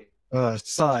bad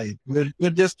side.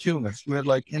 We're just humans. We're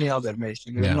like any other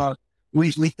nation. We're not.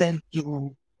 We tend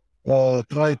to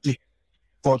try to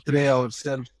portray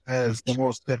ourselves as the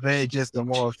most courageous, the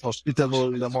most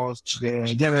hospitable, the most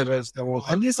generous,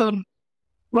 and these are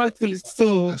rightfully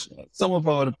so some of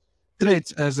our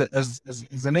traits as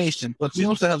a nation. But we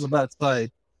also have a bad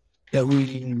side that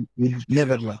we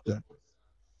never like that.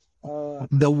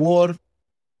 The war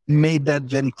made that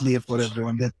very clear for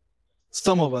everyone, that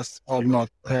some of us are not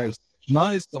as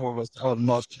nice, some of us are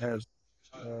not as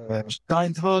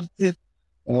kind-hearted,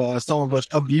 some of us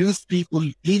abuse people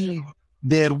in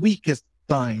their weakest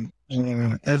time,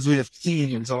 as we have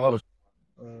seen in a lot of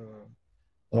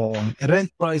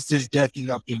rent prices jacking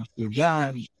up in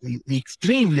Sudan,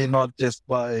 extremely, not just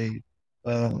by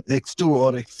X2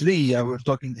 or X3, we're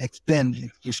talking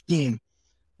X10, X15.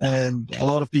 And a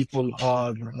lot of people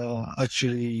are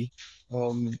actually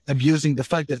abusing the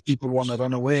fact that people want to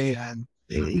run away, and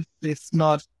it's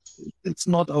not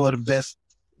our best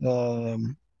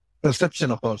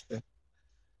perception of ourselves.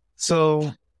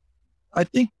 So I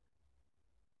think,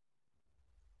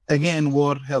 again,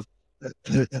 war helps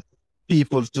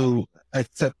people to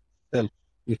accept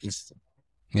self-criticism.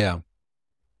 Yeah.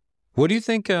 What do you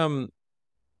think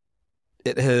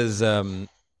it has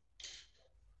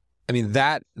I mean,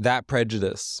 that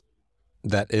prejudice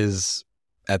that is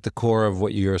at the core of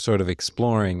what you're sort of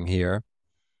exploring here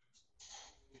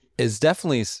is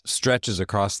definitely stretches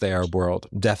across the Arab world,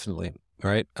 definitely,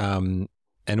 right? And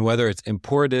whether it's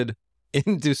imported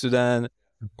into Sudan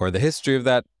or the history of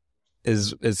that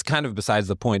is kind of besides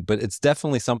the point, but it's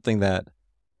definitely something that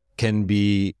can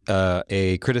be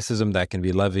a criticism that can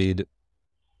be levied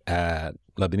at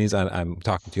Lebanese. I'm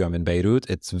talking to you, I'm in Beirut.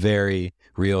 It's very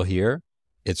real here.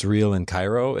 It's real in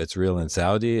Cairo. It's real in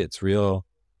Saudi. It's real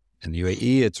in the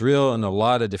UAE. It's real in a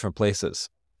lot of different places.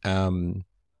 And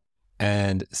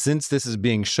since this is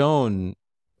being shown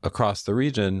across the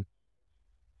region,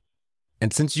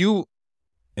 and since you've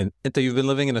been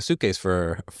living in a suitcase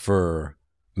for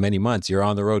many months, you're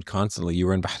on the road constantly. You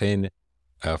were in Bahrain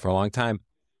for a long time.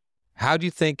 How do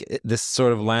you think this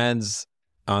sort of lands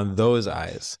on those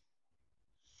eyes?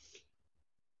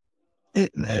 Do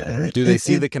they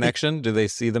see the connection? Do they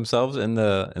see themselves in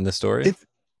the story?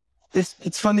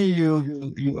 It's funny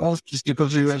you asked this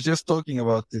because we were just talking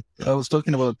about it. I was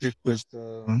talking about it with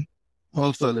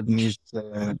also a Lebanese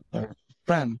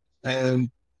friend, and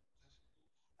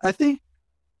I think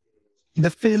the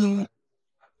film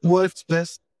works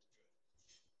best.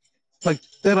 Like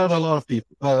there are a lot of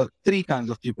people, three kinds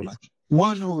of people.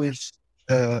 One who is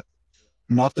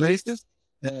not racist,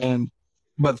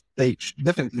 but they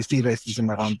definitely see racism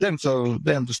around them, so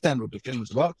they understand what the film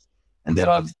is about. And there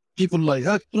are people like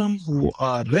Akram who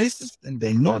are racist, and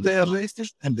they know they are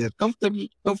racist, and they're comfortable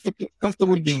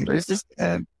being racist,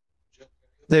 and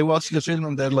they watch the film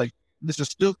and they're like, "This is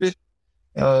stupid.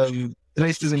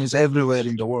 Racism is everywhere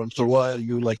in the world, so why are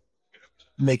you like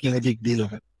making a big deal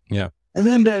of it?" Yeah. And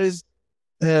then there is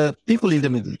people in the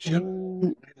middle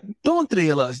who don't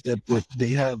realize that they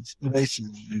have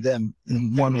racism in them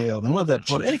in one way or another,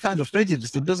 or any kind of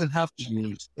prejudice. It doesn't have to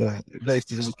be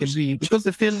racism. It can be because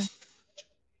the film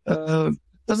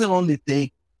doesn't only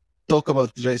talk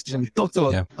about racism, it talks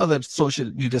about other social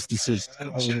injustices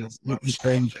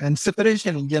and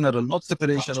separation in general, not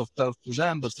separation of South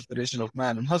Sudan, but separation of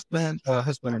man and husband,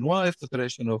 husband and wife,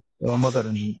 separation of mother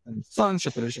and son,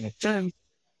 separation of friends.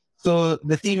 So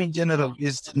the theme in general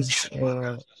is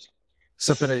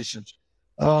separation.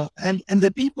 And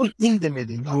the people in the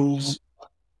middle who,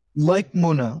 like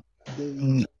Mona,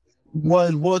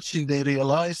 while watching, they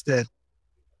realize that,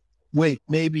 wait,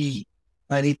 maybe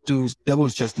I need to double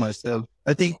check myself.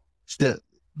 I think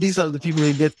these are the people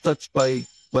who get touched by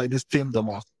this film the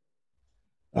most.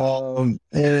 And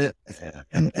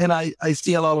I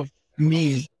see a lot of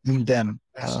me in them.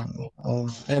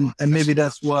 And maybe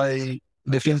that's why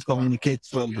the film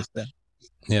communicates well with them.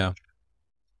 Yeah.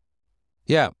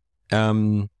 Yeah.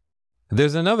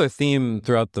 There's another theme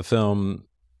throughout the film,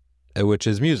 which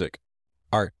is music,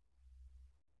 art.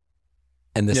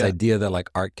 And this idea that like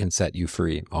art can set you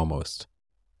free almost.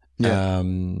 Yeah.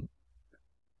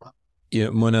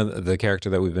 Mona, the character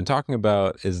that we've been talking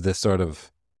about, is this sort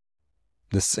of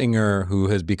the singer who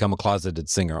has become a closeted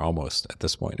singer almost at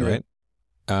this point, right?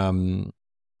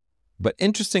 But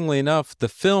interestingly enough, the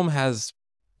film has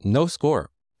no score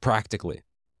practically.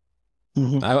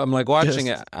 Mm-hmm. I'm like watching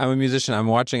it. I'm a musician. I'm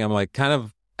watching. I'm like kind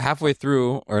of halfway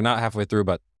through, or not halfway through,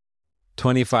 but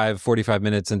 25, 45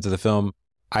 minutes into the film,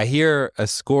 I hear a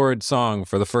scored song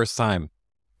for the first time.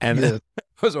 And I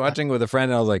was watching with a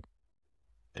friend and I was like,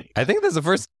 I think that's the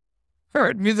first I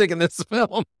heard music in this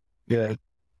film. Yeah.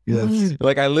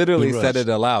 Like I literally said it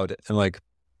aloud and like,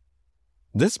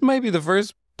 this might be the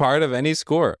first part of any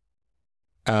score.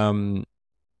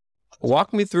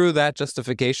 Walk me through that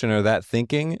justification or that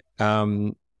thinking,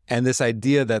 and this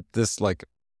idea that this like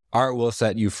art will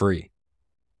set you free.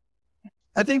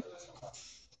 I think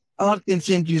art can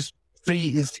set you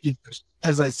free is,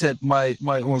 as I said, my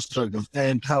own struggle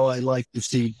and how I like to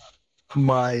see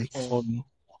my own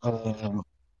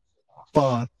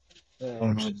path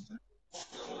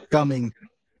coming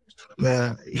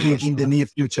in the near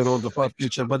future or the far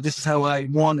future. But this is how I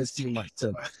want to see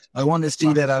myself. I want to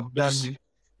see that I've done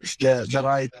the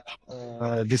right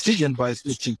decision by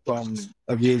switching from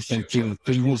aviation to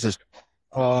music.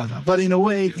 But in a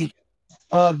way, it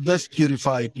does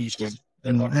purify people.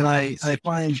 And I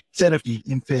find therapy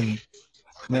in film,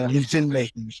 in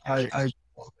filmmaking.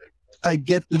 I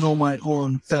get to know my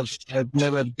own self. I've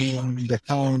never been the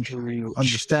kind who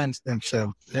understands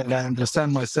themselves, and I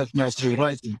understand myself now through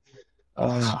writing.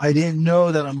 I didn't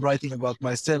know that I'm writing about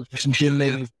myself until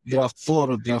maybe draft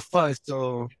 4 or draft 5.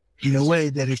 So in a way,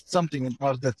 there is something in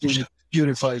art that really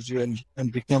purifies you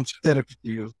and becomes therapy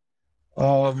to you.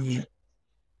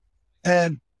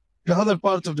 And the other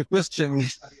part of the question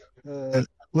is,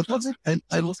 what was it?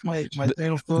 I lost my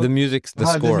train of thought. The music, the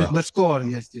score. The score,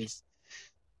 yes.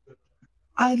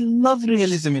 I love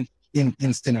realism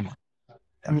in cinema.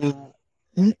 I mean,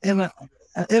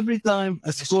 every time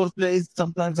a score plays,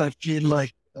 sometimes I feel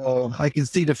like I can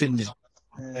see the film,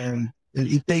 and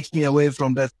it takes me away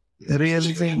from that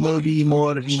realism, maybe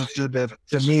more into the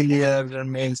familiar, the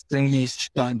mainstreamish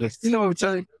kind of cinema, which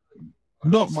I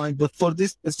don't mind. But for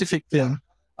this specific film,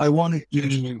 I wanted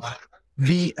to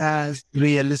be as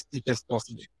realistic as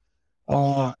possible.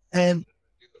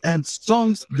 And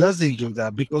songs doesn't do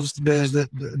that because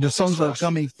the songs are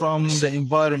coming from the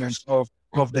environment of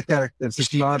the characters.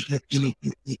 It's not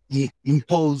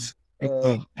imposed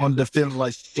on the film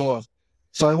like score.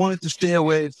 So I wanted to stay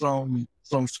away from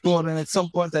score, and at some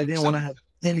point I didn't want to have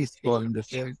any score in the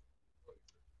film.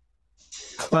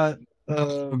 But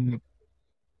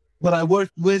I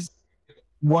worked with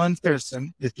one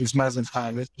person, it was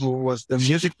Mohamed, who was the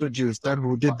music producer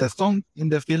who did the song in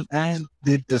the film and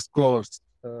did the scores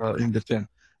in the film.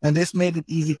 And this made it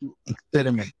easy to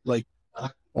experiment, like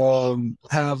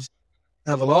have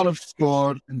a lot of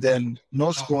score and then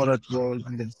no score at all,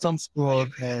 and then some score.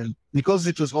 And because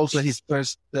it was also his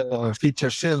first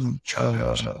feature film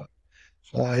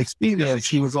experience,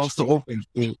 he was also open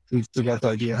to that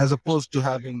idea, as opposed to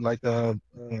having like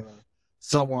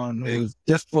someone who's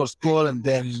just for score and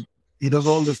then he does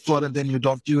all the score and then you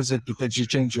don't use it because you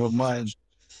change your mind.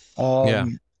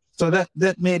 So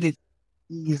that made it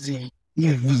easier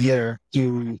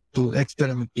to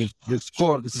experiment with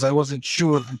score, because I wasn't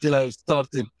sure until I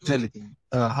started telling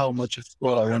how much of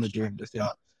score I want to do in the film.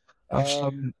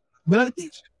 But I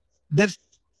think there's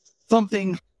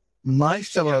something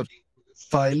nice about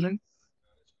silence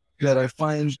that I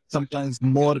find sometimes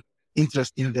more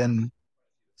interesting than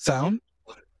sound.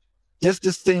 Just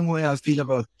the same way I feel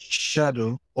about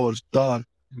shadow or dark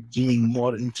being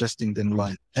more interesting than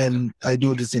light. And I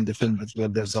do this in the film as well.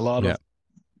 There's a lot of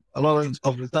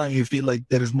the time you feel like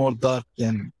there is more dark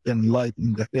than light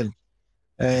in the film.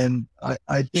 And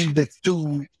I think that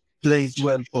two plays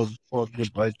well for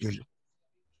Goodbye Julia.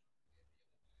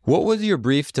 What was your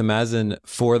brief to Mazen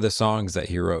for the songs that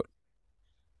he wrote?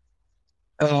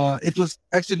 It was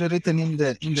actually written in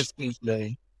the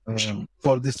screenplay.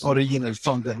 For this original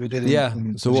song that we did.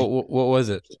 So what was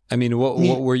it? I mean, what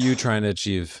were you trying to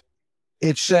achieve?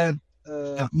 It said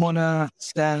Mona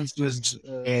stands with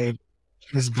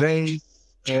his grace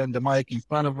and the mic in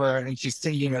front of her, and she's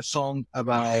singing a song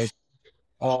about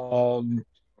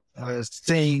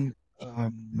saying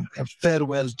a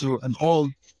farewell to an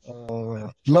old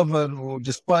lover who,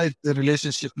 despite the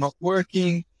relationship not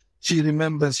working, she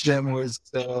remembers them with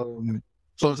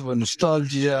sort of a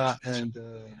nostalgia and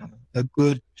a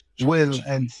good will,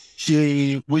 and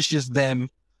she wishes them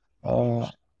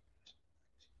that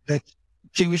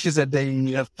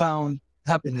they have found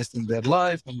happiness in their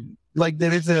life. And like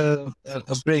there is a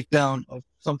breakdown of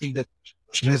something that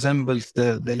resembles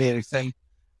the lyrics, and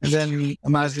then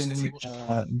Imagine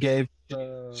gave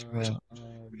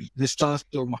this task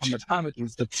to Mohamed Hamid,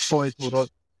 who's the poet who wrote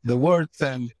the words,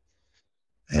 and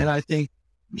I think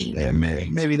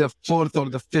maybe the fourth or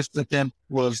the fifth attempt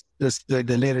was just the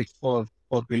lyrics for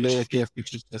Bilaya Kef,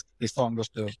 which is just the song of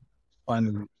the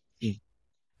final scene.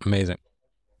 Amazing.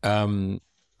 I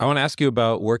want to ask you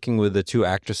about working with the two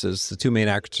main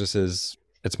actresses.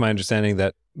 It's my understanding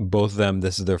that both of them,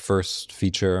 this is their first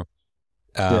feature.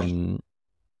 Tell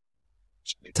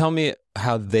me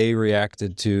how they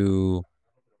reacted to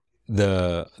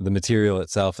the material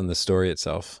itself and the story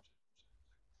itself.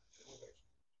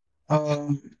 I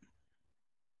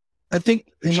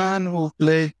think Iman, who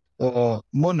played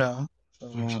Mona,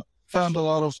 found a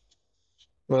lot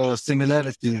of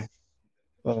similarity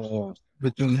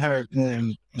between her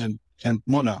and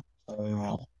Mona,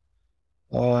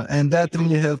 and that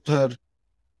really helped her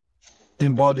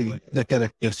embody the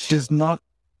character. She's not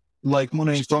like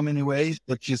Mona in so many ways,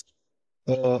 but she's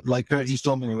like her in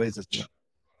so many ways as well.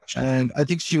 And I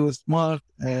think she was smart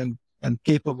and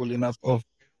capable enough of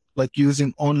like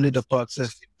using only the parts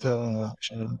that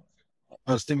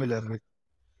are similar.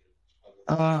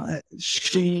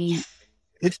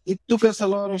 It took us a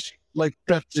lot of like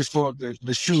prep before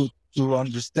the shoot to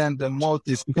understand the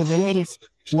motives, because a lot of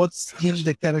what's in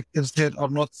the character's head are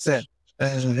not said,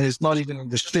 and it's not even in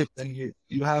the script, and you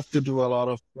have to do a lot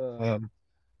of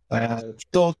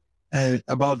talk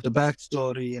about the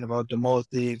backstory and about the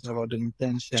motives, about the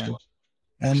intention.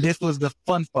 And this was the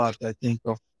fun part, I think,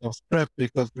 of prep,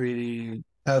 because we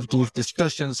have these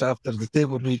discussions after the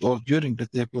table read or during the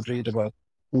table read about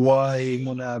why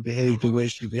Mona behaved the way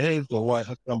she behaved, or why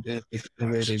Akram behaved the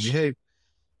way they behaved.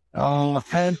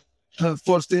 And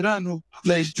for Siran, who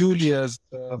played Julia's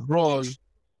role,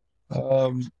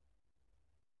 um,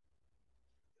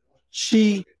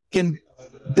 she can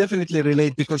definitely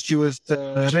relate because she was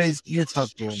raised in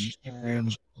Khartoum,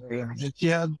 and she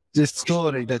had this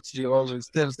story that she always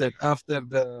tells that after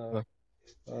the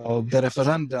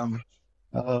referendum,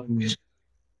 um,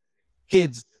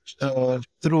 kids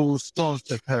threw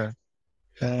stones at her,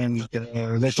 and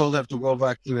they told her to go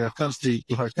back to her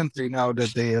country now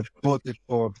that they have voted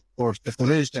for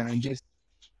separation, and this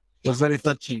was very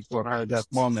touching for her at that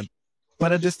moment.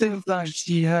 But at the same time,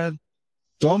 she had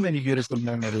so many beautiful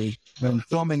memories and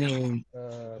so many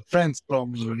friends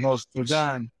from North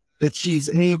Sudan that she's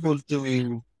able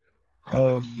to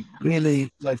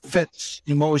really like fetch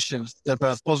emotions that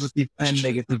are positive and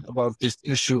negative about this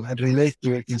issue and relate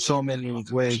to it in so many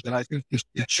ways. And I think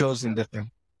it shows in the film.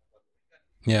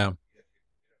 Yeah.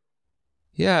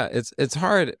 Yeah, it's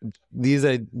hard,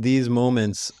 these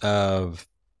moments of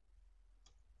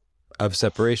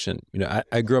separation. You know,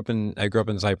 I grew up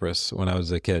in Cyprus when I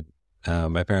was a kid.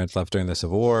 My parents left during the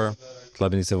Civil War,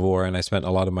 Lebanese Civil War, and I spent a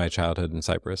lot of my childhood in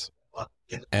Cyprus.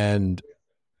 And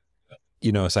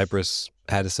you know, Cyprus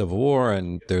had a civil war,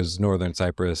 and there's northern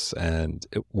Cyprus and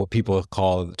what people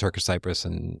call Turkish Cyprus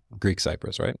and Greek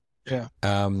Cyprus, right? Yeah.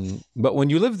 But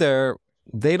when you live there,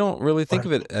 they don't really think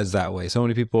of it as that way. So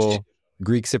many people,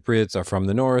 Greek Cypriots are from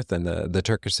the north, and the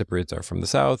Turkish Cypriots are from the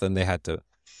south, and they had to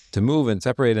move and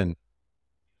separate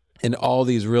in all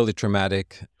these really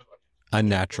traumatic,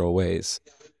 unnatural ways.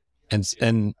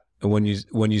 And when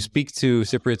you speak to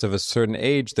Cypriots of a certain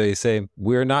age, they say,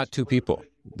 we're not two people.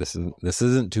 This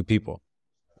isn't two people.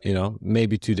 You know,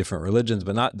 maybe two different religions,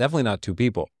 but definitely not two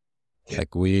people.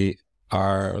 Like, we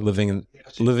are living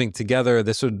together.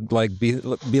 This would like be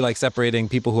like separating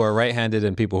people who are right-handed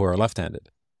and people who are left-handed.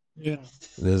 Yeah.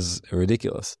 This is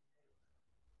ridiculous.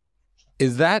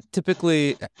 Is that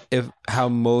typically how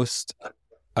most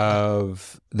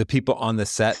of the people on the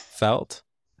set felt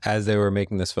as they were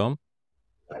making this film?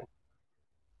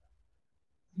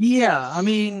 Yeah, I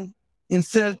mean, in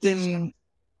certain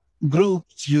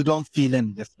groups, you don't feel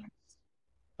any difference.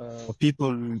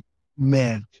 People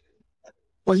mad.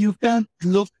 But you can't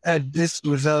look at this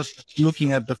without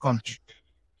looking at the country.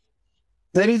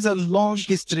 There is a long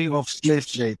history of slave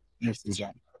trade in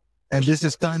Sudan. And this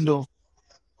is kind of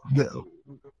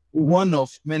one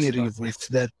of many reasons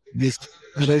that this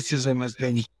racism has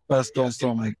been passed on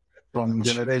from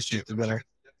generation to generation.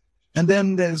 And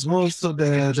then there's also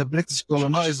the British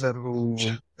colonizer who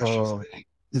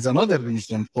is another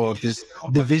reason for this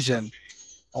division.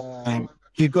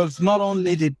 Because not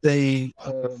only did they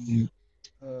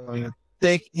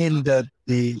take in the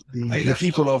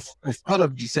people of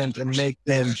Arab descent and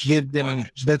give them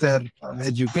better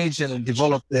education and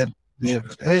develop their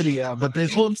area, but they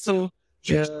also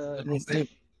did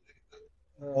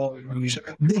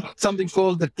something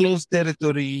called the closed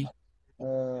territory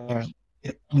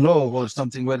law or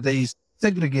something, where they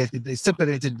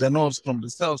separated the north from the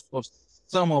south for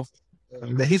some of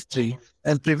the history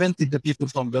and prevented the people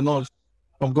from the north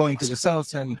from going to the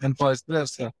south and vice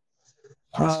versa.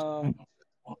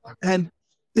 And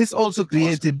this also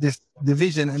created this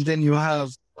division, and then you have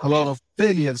a lot of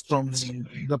failures from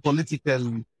the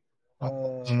political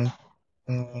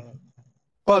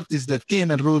parties that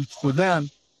came and ruled Sudan.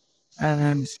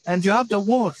 And you have the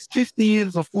war, 50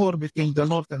 years of war between the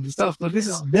north and the south. So this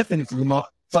is definitely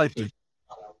not Cyprus.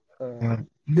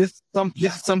 This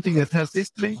is something that has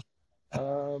history.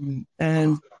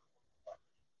 And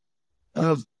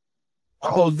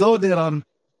although there are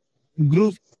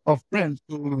groups of friends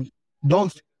who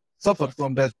don't suffer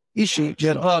from that issue,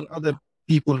 there are other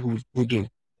people who do.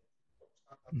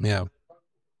 Yeah.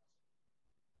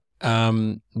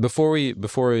 Before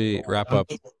we wrap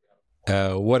up,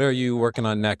 what are you working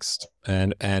on next,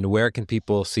 and where can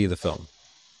people see the film?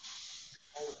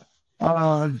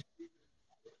 I'm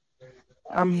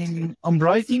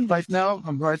writing right now.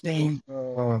 I'm writing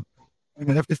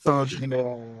an episode in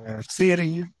a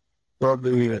series,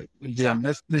 probably on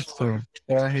Netflix or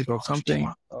Shahid or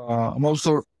something. I'm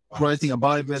also writing a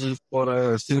Bible for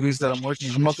a series that I'm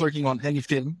working. I'm not working on any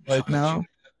film right now.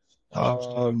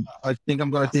 I think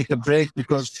I'm going to take a break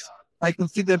because I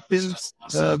consider films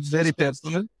very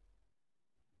personal.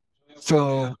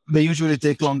 So they usually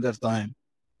take longer time.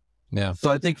 Yeah.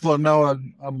 So I think for now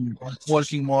I'm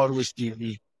working more with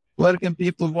TV. Where can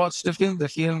people watch the film? The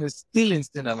film is still in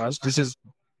cinemas. This is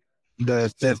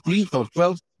the 13th or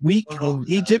 12th week in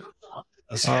Egypt.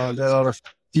 There are a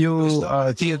few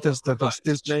theaters that are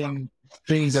still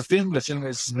playing the film. The film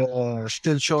is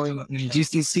still showing in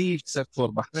GCC, except for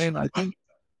Bahrain, I think.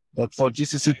 But for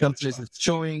GCC countries, it's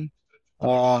showing.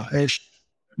 It's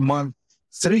month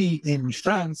 3 in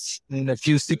France, in a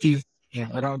few cities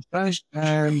around France.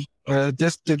 And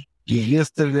just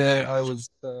yesterday, I was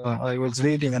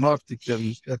reading an article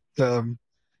that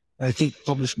I think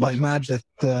published by Mad that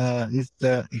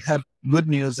it had good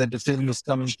news that the film is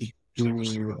coming to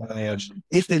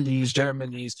Italy,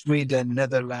 Germany, Sweden,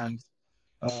 Netherlands,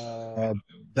 uh,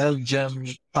 Belgium,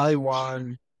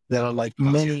 Taiwan. There are like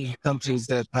many countries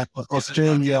that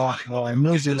Australia,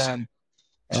 New Zealand,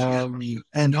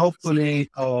 and hopefully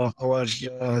our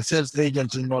sales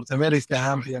agent in North America,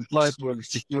 Hampy and Flight, will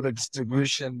secure a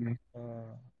distribution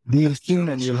deal soon,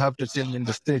 and you'll have to film in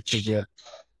the States again.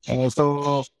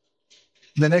 So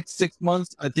the next 6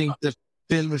 months, I think the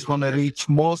film is going to reach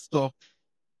most of,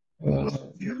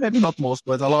 maybe not most,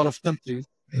 but a lot of countries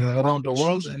around the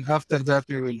world. And after that,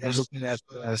 we will be looking at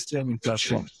streaming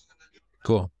platforms.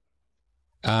 Cool.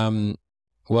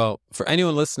 Well, for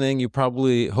anyone listening, you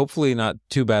probably, hopefully not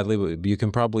too badly, but you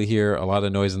can probably hear a lot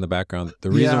of noise in the background.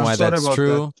 The reason why that's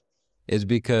true is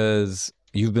because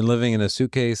you've been living in a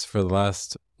suitcase for the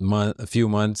last a few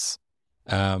months.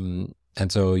 And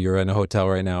so you're in a hotel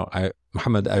right now.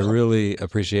 Mohamed, I really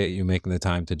appreciate you making the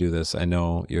time to do this. I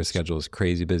know your schedule is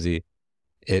crazy busy.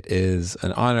 It is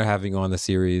an honor having you on the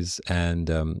series. And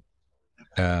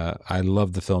I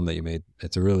love the film that you made.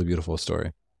 It's a really beautiful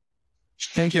story.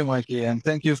 Thank you, Mikey, and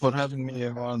thank you for having me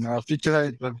on Feature.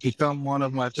 It has become one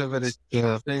of my favorite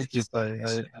pages.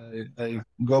 I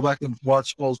go back and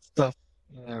watch old stuff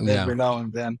every now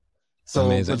and then. So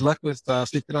amazing. Good luck with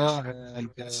Fikra, and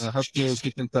hope to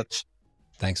keep in touch.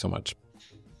 Thanks so much.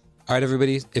 All right,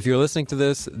 everybody. If you're listening to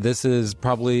this is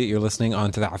probably you're listening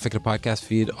onto the Fikra podcast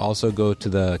feed. Also go to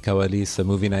the Kawalis, the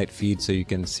movie night feed, so you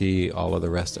can see all of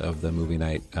the rest of the movie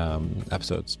night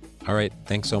episodes. All right.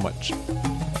 Thanks so much.